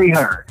 to marry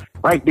her,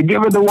 right? To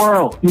give her the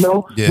world,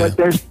 Yeah. But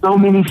there's so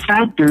many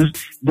factors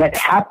that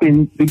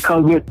happen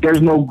because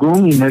there's no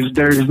grooming,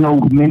 there's no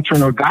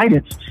mentoring or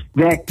guidance,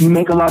 that you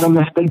make a lot of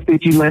mistakes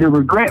that you later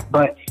regret,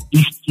 but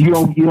you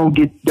don't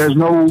get, there's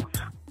no,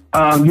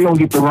 you don't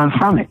get to run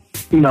from it.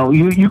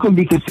 You can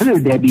be considered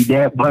a deadbeat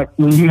dad, but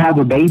when you have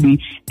a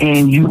baby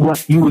and you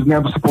was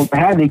never supposed to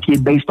have a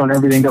kid based on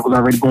everything that was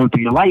already going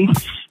through your life,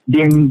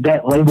 then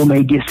that label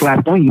may get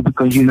slapped on you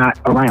because you're not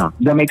around.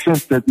 Does that make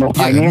sense? There's no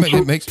financial.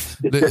 It makes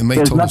there's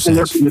total nothing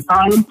there sense. for your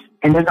time.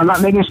 And I'm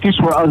not making an excuse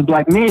for us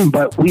black men,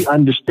 but we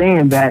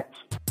understand that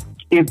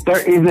if there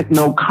isn't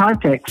no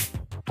context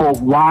for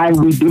why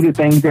we do the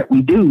things that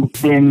we do,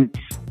 then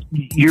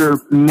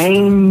your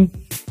main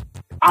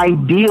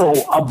ideal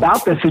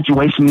about the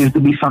situation is to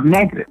be something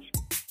negative.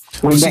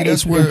 When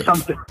that's where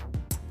something.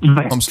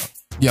 I'm sorry.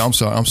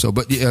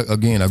 But yeah,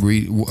 again, I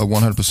agree,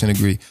 100%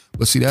 agree.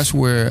 But see, that's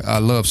where I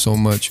love so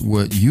much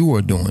what you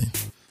are doing,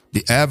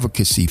 the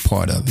advocacy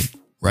part of it,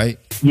 right?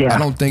 Yeah. I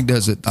don't think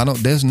there's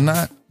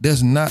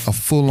not a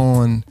full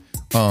on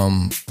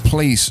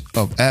place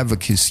of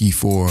advocacy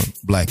for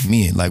black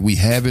men. Like we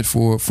have it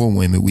for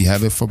women, we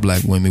have it for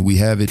black women, we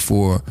have it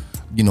for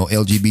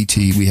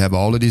LGBT, we have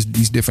all of these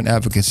different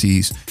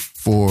advocacies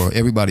for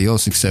everybody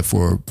else except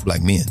for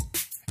black men.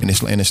 And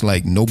it's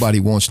like nobody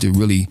wants to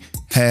really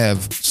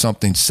have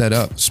something set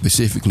up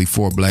specifically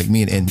for black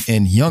men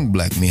and young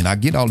black men. I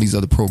get all these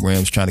other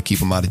programs trying to keep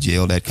them out of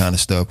jail, that kind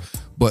of stuff.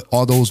 But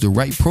are those the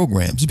right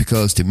programs?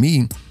 Because to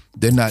me,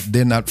 they're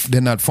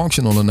not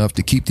functional enough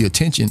to keep the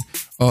attention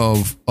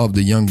of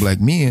the young black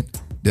men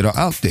that are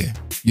out there.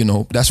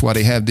 That's why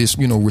they have this,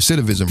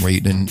 recidivism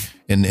rate and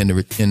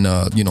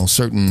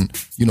certain,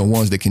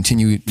 ones that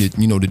continue, to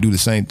do the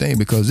same thing,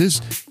 because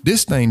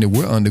this thing that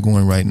we're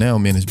undergoing right now,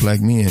 man, is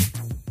black men.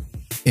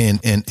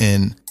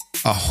 And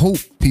I hope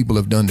people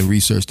have done the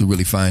research to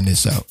really find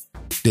this out.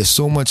 There's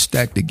so much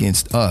stacked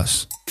against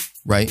us,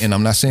 right? And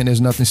I'm not saying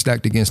there's nothing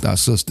stacked against our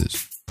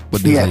sisters,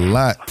 but there's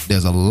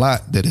a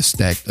lot that is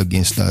stacked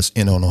against us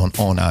and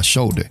on our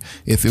shoulder.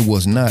 If it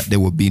was not, there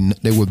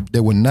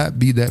would not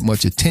be that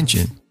much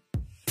attention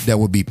that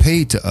would be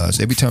paid to us.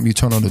 Every time you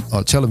turn on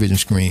a television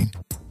screen,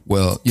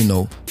 well,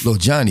 little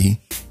Johnny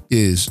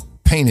is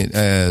painted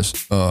as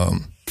a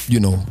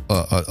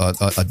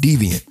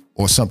deviant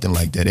or something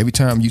like that. Every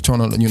time you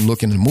turn on, you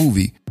look in the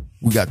movie,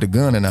 we got the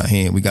gun in our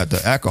hand, we got the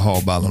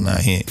alcohol bottle in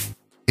our hand.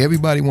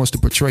 Everybody wants to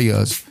portray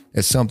us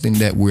as something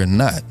that we're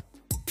not.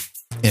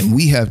 And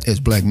we have, as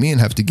black men,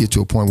 have to get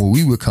to a point where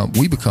we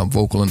become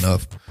vocal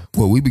enough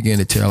where we begin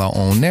to tell our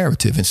own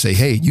narrative and say,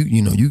 hey, you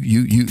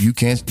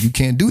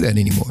can't do that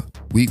anymore.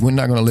 We're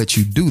not going to let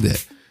you do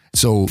that.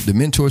 So the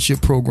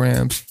mentorship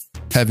programs,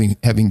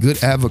 having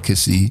good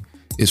advocacy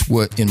is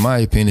what, in my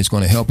opinion, is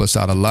going to help us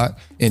out a lot.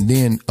 And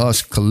then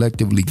us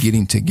collectively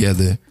getting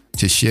together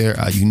to share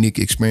our unique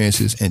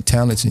experiences and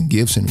talents and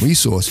gifts and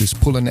resources,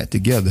 pulling that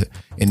together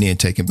and then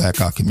taking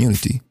back our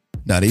community.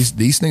 Now,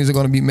 these things are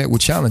going to be met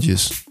with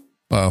challenges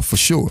for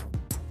sure,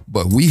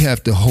 but we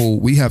have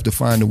to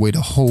find a way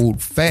to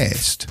hold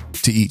fast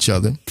to each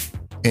other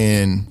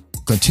and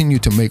continue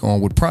to make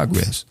onward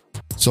progress.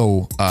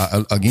 So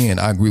again,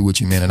 I agree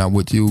with you, man, and I'm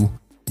with you.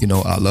 You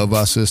know, I love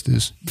our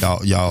sisters.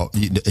 Y'all,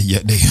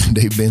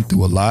 they've been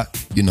through a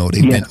lot. You know,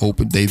 they've been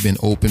open. They've been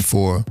open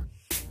for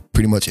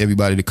pretty much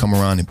everybody to come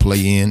around and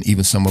play in.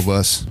 Even some of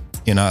us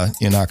in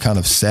our kind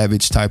of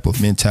savage type of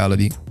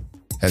mentality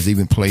has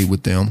even played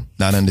with them,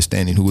 not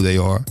understanding who they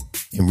are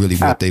and really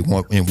what they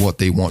want and what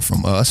they want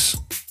from us.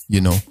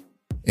 You know,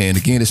 and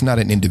again, it's not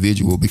an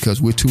individual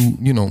because we're too.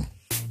 You know,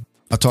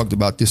 I talked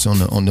about this on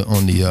the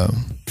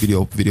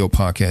video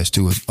podcast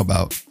too,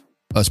 about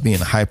us being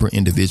hyper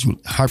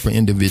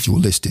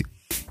individualistic.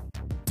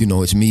 You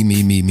know, it's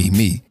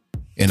me.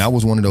 And I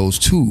was one of those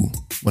too.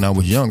 When I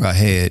was young,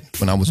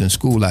 when I was in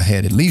school, I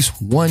had at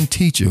least one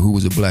teacher who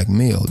was a black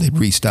male that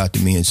reached out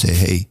to me and said,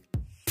 hey,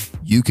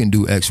 you can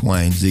do X,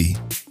 Y, and Z.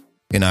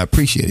 And I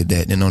appreciated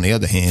that. And on the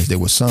other hand, there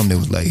was some that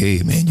was like,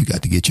 hey, man, you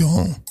got to get your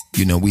own.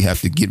 You know, we have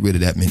to get rid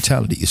of that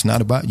mentality. It's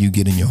not about you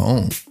getting your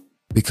own,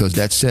 because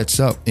that sets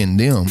up in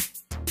them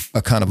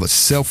a kind of a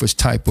selfish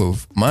type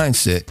of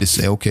mindset to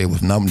say, okay, well,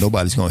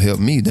 nobody's going to help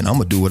me, then I'm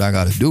going to do what I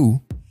got to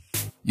do,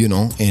 you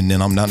know, and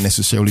then I'm not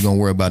necessarily going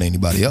to worry about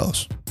anybody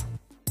else,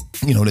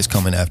 you know, that's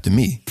coming after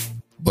me.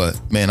 But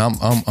man, I'm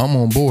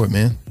on board,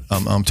 man.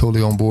 I'm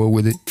totally on board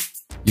with it,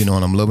 you know,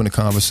 and I'm loving the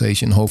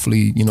conversation.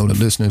 Hopefully, you know, the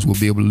listeners will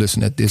be able to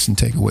listen at this and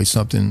take away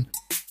something,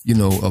 you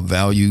know, of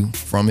value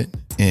from it.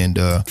 And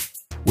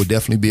we'll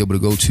definitely be able to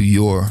go to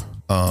your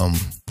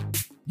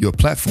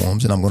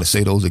platforms. And I'm going to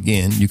say those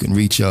again. You can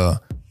reach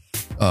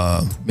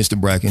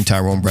Mr. Bracken,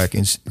 Tyronne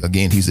Brackens.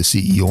 Again, he's the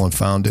CEO and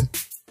founder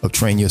of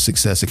Train Your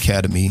Success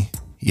Academy.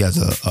 He has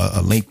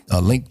a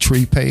link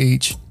tree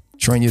page,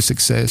 Train Your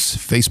Success,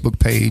 Facebook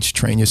page,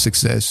 Train Your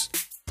Success,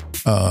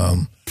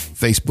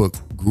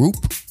 Facebook group,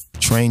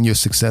 Train Your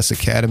Success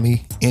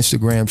Academy,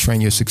 Instagram, Train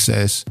Your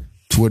Success,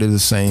 Twitter the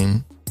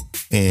same,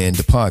 and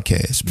the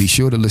podcast. Be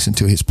sure to listen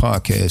to his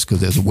podcast because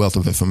there's a wealth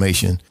of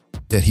information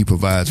that he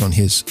provides on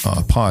his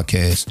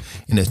podcast,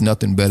 and there's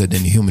nothing better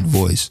than the human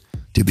voice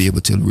to be able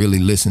to really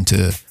listen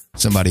to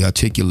somebody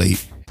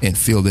articulate and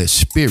feel their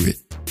spirit,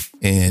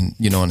 and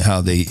you know, and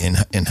how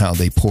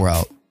they pour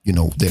out, you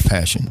know, their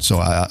passion. So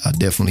I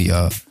definitely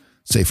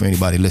say for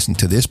anybody listening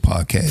to this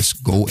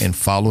podcast, go and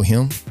follow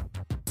him,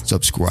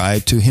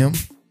 subscribe to him,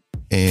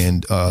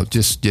 and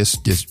just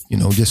you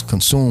know, just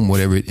consume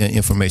whatever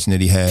information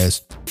that he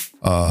has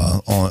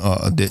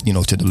on that, you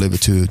know, to deliver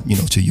to, you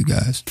know, to you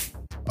guys.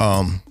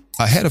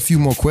 I had a few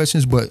more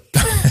questions, but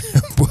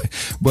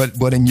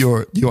but in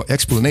your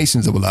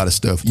explanations of a lot of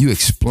stuff, you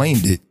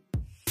explained it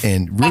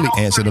and really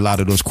answered a lot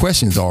of those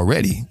questions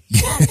already.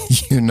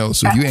 You know,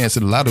 so you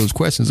answered a lot of those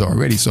questions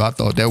already. So I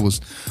thought that was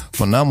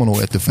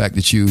phenomenal at the fact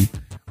that you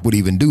would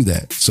even do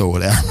that. So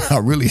I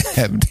really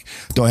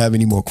don't have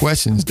any more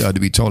questions, to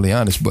be totally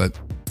honest. But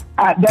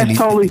that's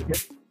totally.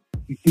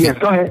 Yes,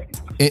 go ahead.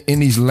 In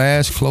these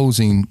last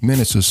closing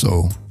minutes or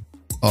so,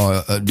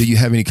 do you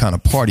have any kind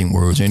of parting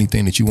words,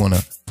 anything that you want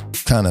to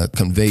kind of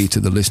convey to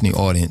the listening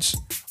audience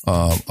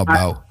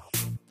about?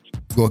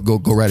 Go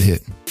right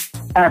ahead.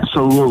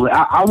 Absolutely.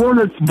 I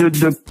wanted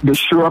to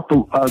shore up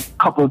a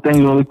couple of things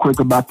really quick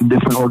about the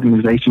different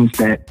organizations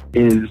that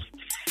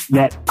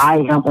I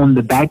am on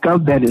the back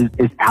of that is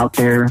out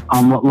there.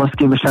 Let's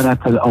give a shout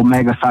out to the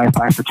Omega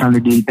Sci-Fi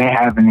Fraternity. They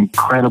have an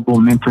incredible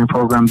mentoring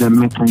program. They're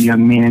mentoring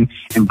young men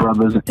and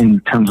brothers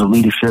in terms of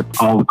leadership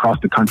all across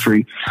the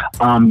country.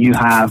 You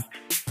have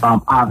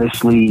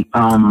obviously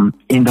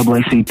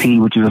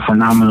NAACP, which is a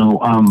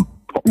phenomenal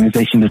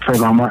organization, the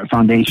Trayvon Martin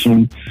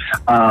Foundation,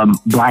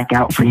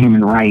 Blackout for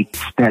Human Rights.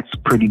 That's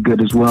pretty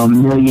good as well.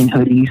 Million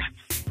Hoodies.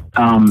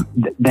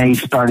 They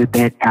started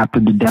that after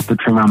the death of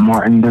Trayvon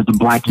Martin. There's a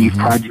Black Youth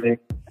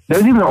Project.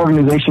 There's even an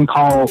organization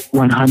called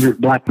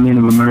 100 Black Men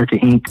of America,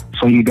 Inc.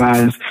 So you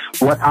guys,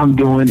 what I'm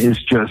doing is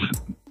just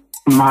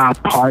my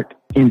part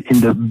in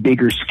the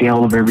bigger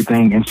scale of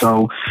everything. And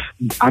so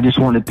I just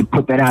wanted to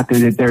put that out there,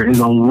 that there is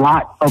a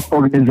lot of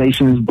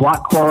organizations,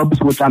 block clubs,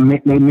 which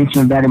they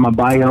mentioned that in my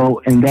bio.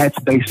 And that's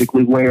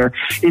basically where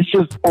it's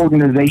just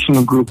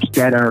organizational groups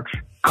that are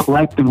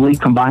collectively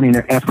combining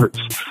their efforts.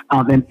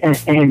 And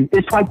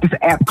it's like this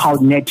app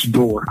called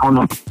Nextdoor. I don't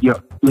know if your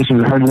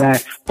listeners have heard of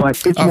that,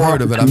 but it's I've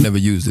heard of it. I've never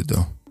used it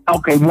though.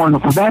 Okay,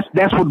 wonderful. That's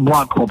what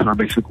block clubs are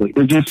basically.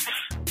 They're just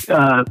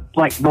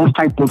like those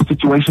type of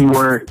situations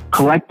where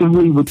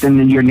collectively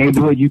within your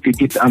neighborhood you could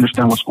get to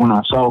understand what's going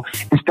on. So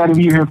instead of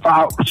you hearing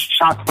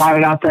shots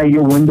fired outside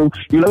your window,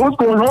 you're like, what's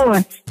going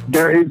on?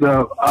 There is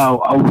a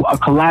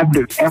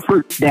collaborative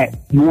effort that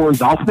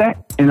wards off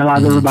that and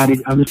allows everybody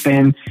to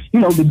understand, you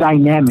know, the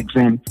dynamics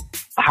and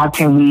how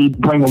can we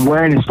bring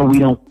awareness so we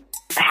don't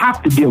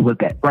have to deal with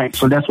that, right?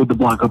 So that's what the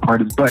block club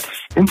part is. But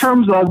in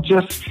terms of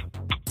just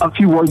a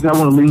few words that I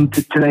want to lead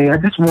to today. I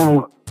just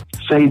want to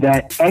say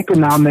that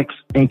economics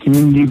and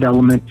community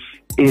development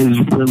is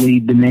really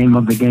the name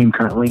of the game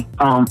currently,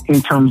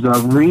 in terms of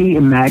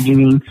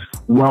reimagining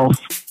wealth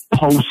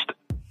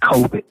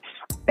post-COVID.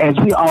 As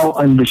we all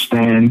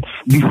understand,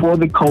 before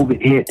the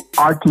COVID hit,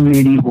 our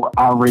communities were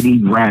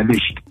already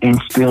ravished and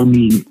still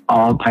need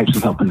all types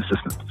of help and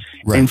assistance.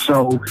 Right. And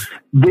so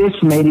this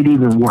made it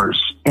even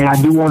worse. And I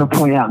do want to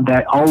point out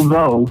that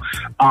although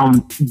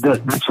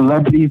the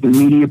celebrities, the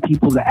media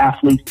people, the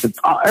athletes,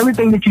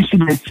 everything that you see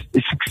that's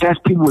success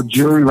people with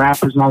jury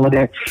rappers and all of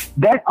that,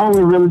 that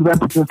only really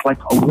represents like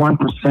a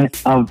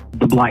 1% of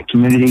the Black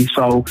community.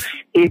 So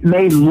it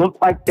may look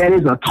like that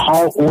is a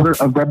tall order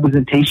of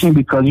representation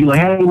because you're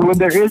like, hey, well,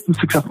 there is some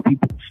successful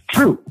people.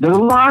 True. There's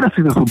a lot of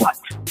successful Blacks.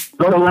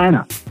 Go to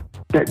Atlanta.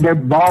 They're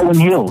Baldwin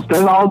Hills.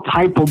 There's all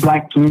type of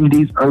Black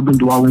communities, urban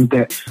dwellings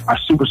that are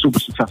super, super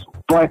successful.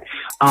 But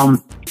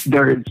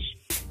there's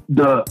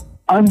the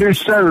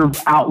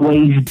underserved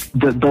outweighs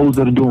those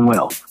that are doing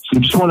well. So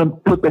just want to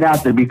put that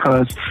out there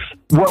because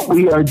what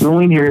we are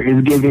doing here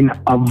is giving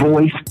a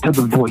voice to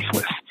the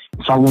voiceless.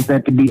 So I want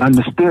that to be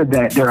understood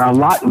that there are a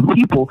lot of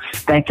people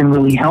that can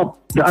really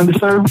help the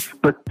underserved,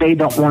 but they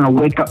don't want to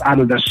wake up out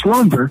of their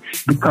slumber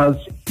because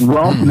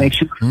wealth makes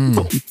you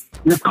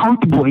you're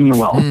comfortable in your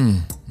wealth,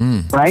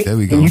 right? There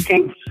we go. And you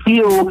can't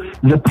feel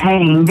the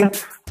pain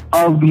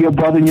of your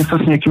brother and your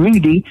sister in your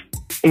community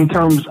in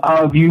terms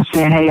of you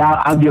saying, hey,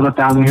 I'll give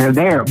 1,000 here or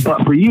there.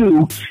 But for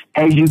you,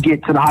 as you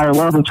get to the higher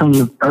level in terms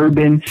of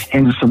urban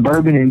and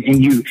suburban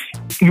and you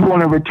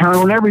want to return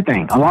on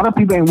everything. A lot of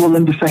people ain't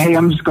willing to say, hey,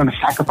 I'm just going to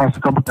sacrifice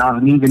a couple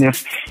thousand, even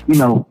if,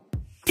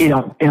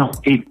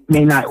 it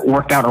may not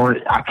work out or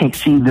I can't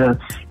see the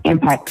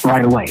impact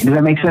right away. Does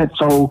that make sense?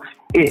 So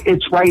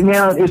it's right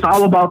now, it's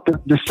all about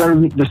the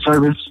service,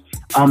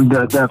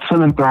 the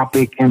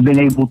philanthropic and being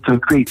able to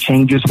create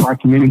changes for our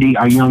community,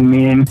 our young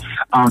men,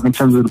 in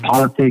terms of the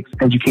politics,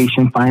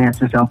 education,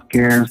 finances,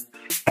 healthcare,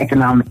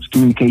 economics,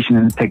 communication,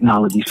 and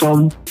technology.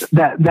 So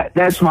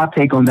that's my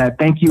take on that.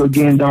 Thank you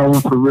again,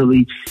 Darwin, for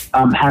really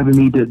having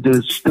me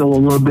to spill a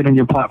little bit in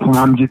your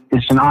platform.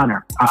 It's an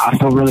honor. I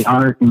feel really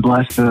honored and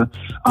blessed to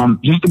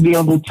just to be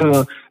able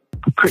to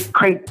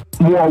create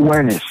more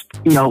awareness,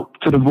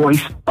 to the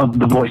voice of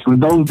the voice.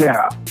 And those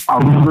that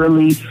are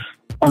really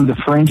on the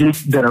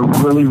fringes that are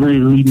really, really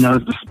leading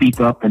us to speak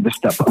up and to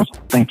step up.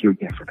 So thank you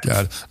again for that.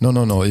 God,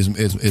 no.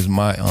 It's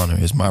my honor.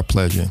 It's my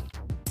pleasure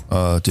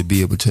to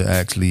be able to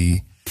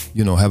actually,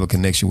 have a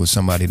connection with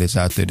somebody that's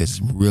out there that's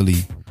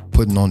really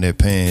putting on their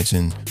pants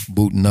and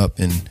booting up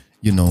and,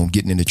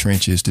 getting in the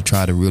trenches to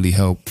try to really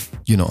help,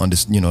 the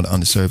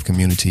underserved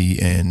community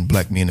and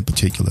Black men in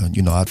particular.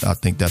 I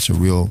think that's a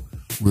real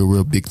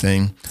big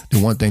thing. The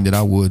one thing that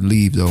I would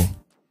leave though,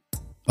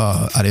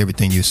 out of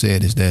everything you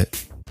said is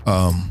that,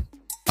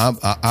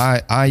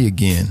 I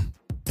again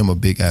am a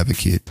big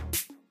advocate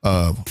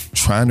of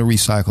trying to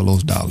recycle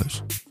those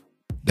dollars.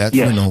 That,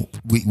 yes.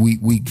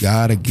 We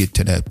gotta get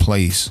to that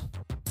place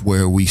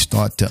where we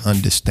start to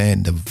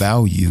understand the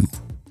value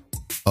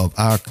of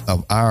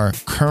our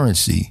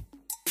currency,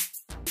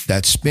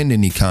 that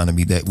spending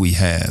economy that we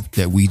have,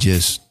 that we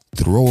just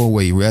throw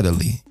away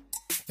readily,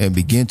 and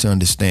begin to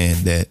understand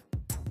that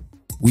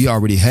we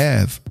already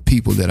have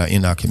people that are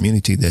in our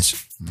community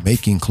that's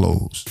making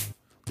clothes.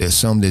 There's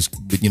some that's,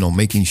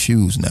 making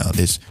shoes now.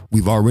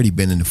 We've already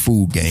been in the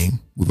food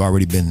game. We've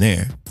already been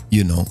there,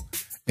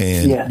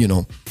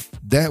 and,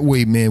 that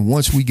way, man,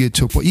 once we get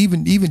to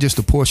even just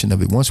a portion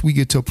of it, once we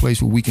get to a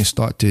place where we can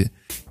start to,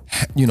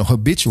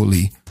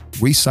 habitually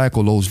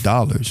recycle those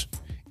dollars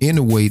in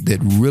a way that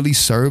really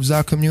serves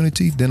our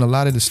community, then a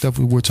lot of the stuff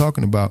we were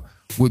talking about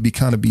would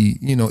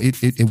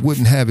it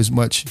wouldn't have as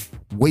much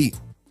weight.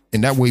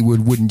 And that way we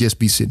wouldn't just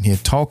be sitting here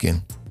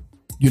talking,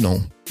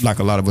 like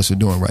a lot of us are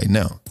doing right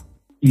now.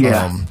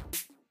 Yeah.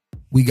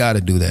 We got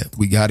to do that.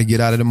 We got to get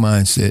out of the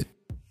mindset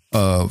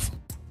of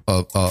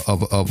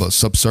a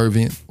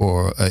subservient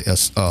or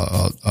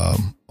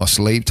a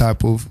slave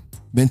type of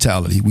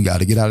mentality. We got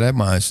to get out of that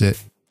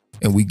mindset,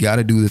 and we got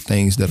to do the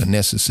things that are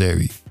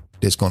necessary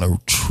that's going to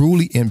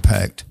truly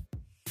impact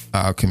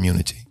our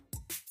community.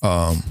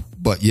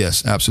 But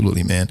yes,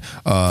 absolutely, man.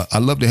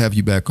 I'd love to have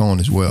you back on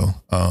as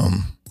well,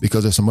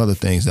 because there's some other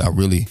things that I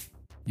really,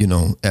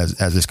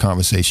 as this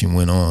conversation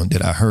went on,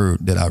 that I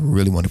heard that I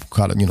really want to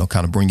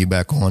kind of bring you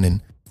back on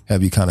and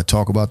have you kind of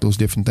talk about those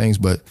different things.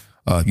 But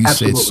you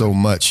Absolutely. Said so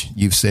much.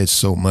 You've said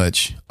so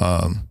much.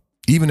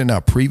 Even in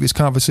our previous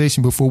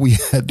conversation before we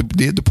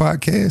did the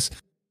podcast,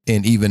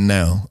 and even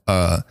now,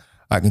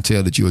 I can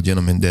tell that you're a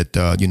gentleman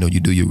that you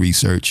do your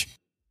research.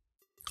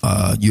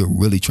 You're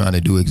really trying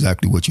to do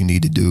exactly what you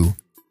need to do,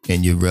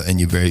 and you're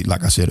very,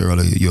 like I said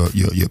earlier,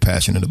 you're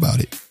passionate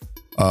about it.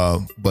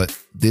 But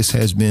this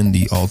has been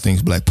the All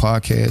Things Black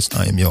podcast.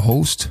 I am your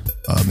host,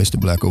 Mr.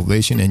 Black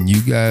Ovation, and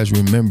you guys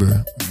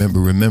remember,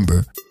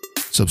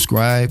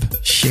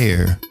 subscribe,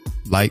 share,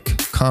 like,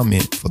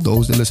 comment. For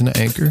those that listen to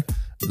Anchor,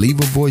 leave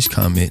a voice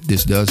comment.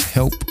 This does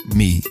help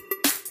me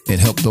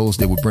and help those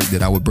that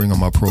I would bring on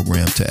my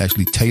program to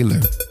actually tailor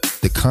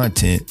the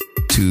content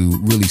to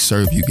really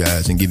serve you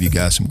guys and give you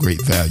guys some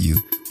great value.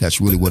 That's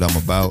really what I'm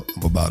about.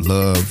 I'm about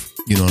love.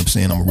 You know what I'm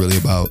saying? I'm really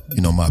about,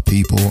 my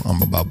people.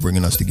 I'm about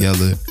bringing us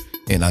together.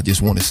 And I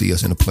just want to see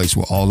us in a place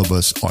where all of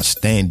us are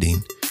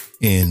standing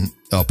in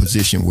a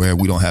position where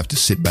we don't have to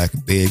sit back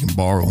and beg and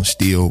borrow and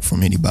steal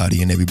from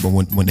anybody and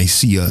everybody. When they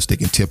see us, they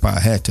can tip our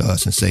hat to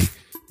us and say,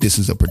 this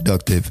is a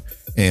productive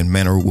and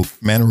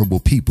mannerable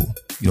people.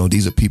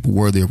 These are people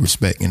worthy of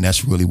respect. And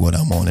that's really what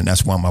I'm on. And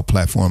that's why my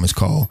platform is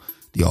called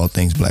the All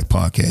Things Black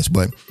Podcast.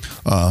 But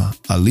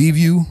I leave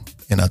you,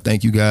 and I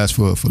thank you guys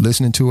for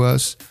listening to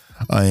us.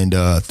 And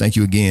thank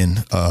you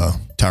again,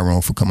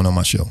 Tyronne, for coming on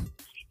my show.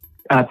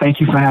 Thank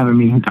you for having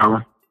me,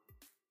 Tyronne.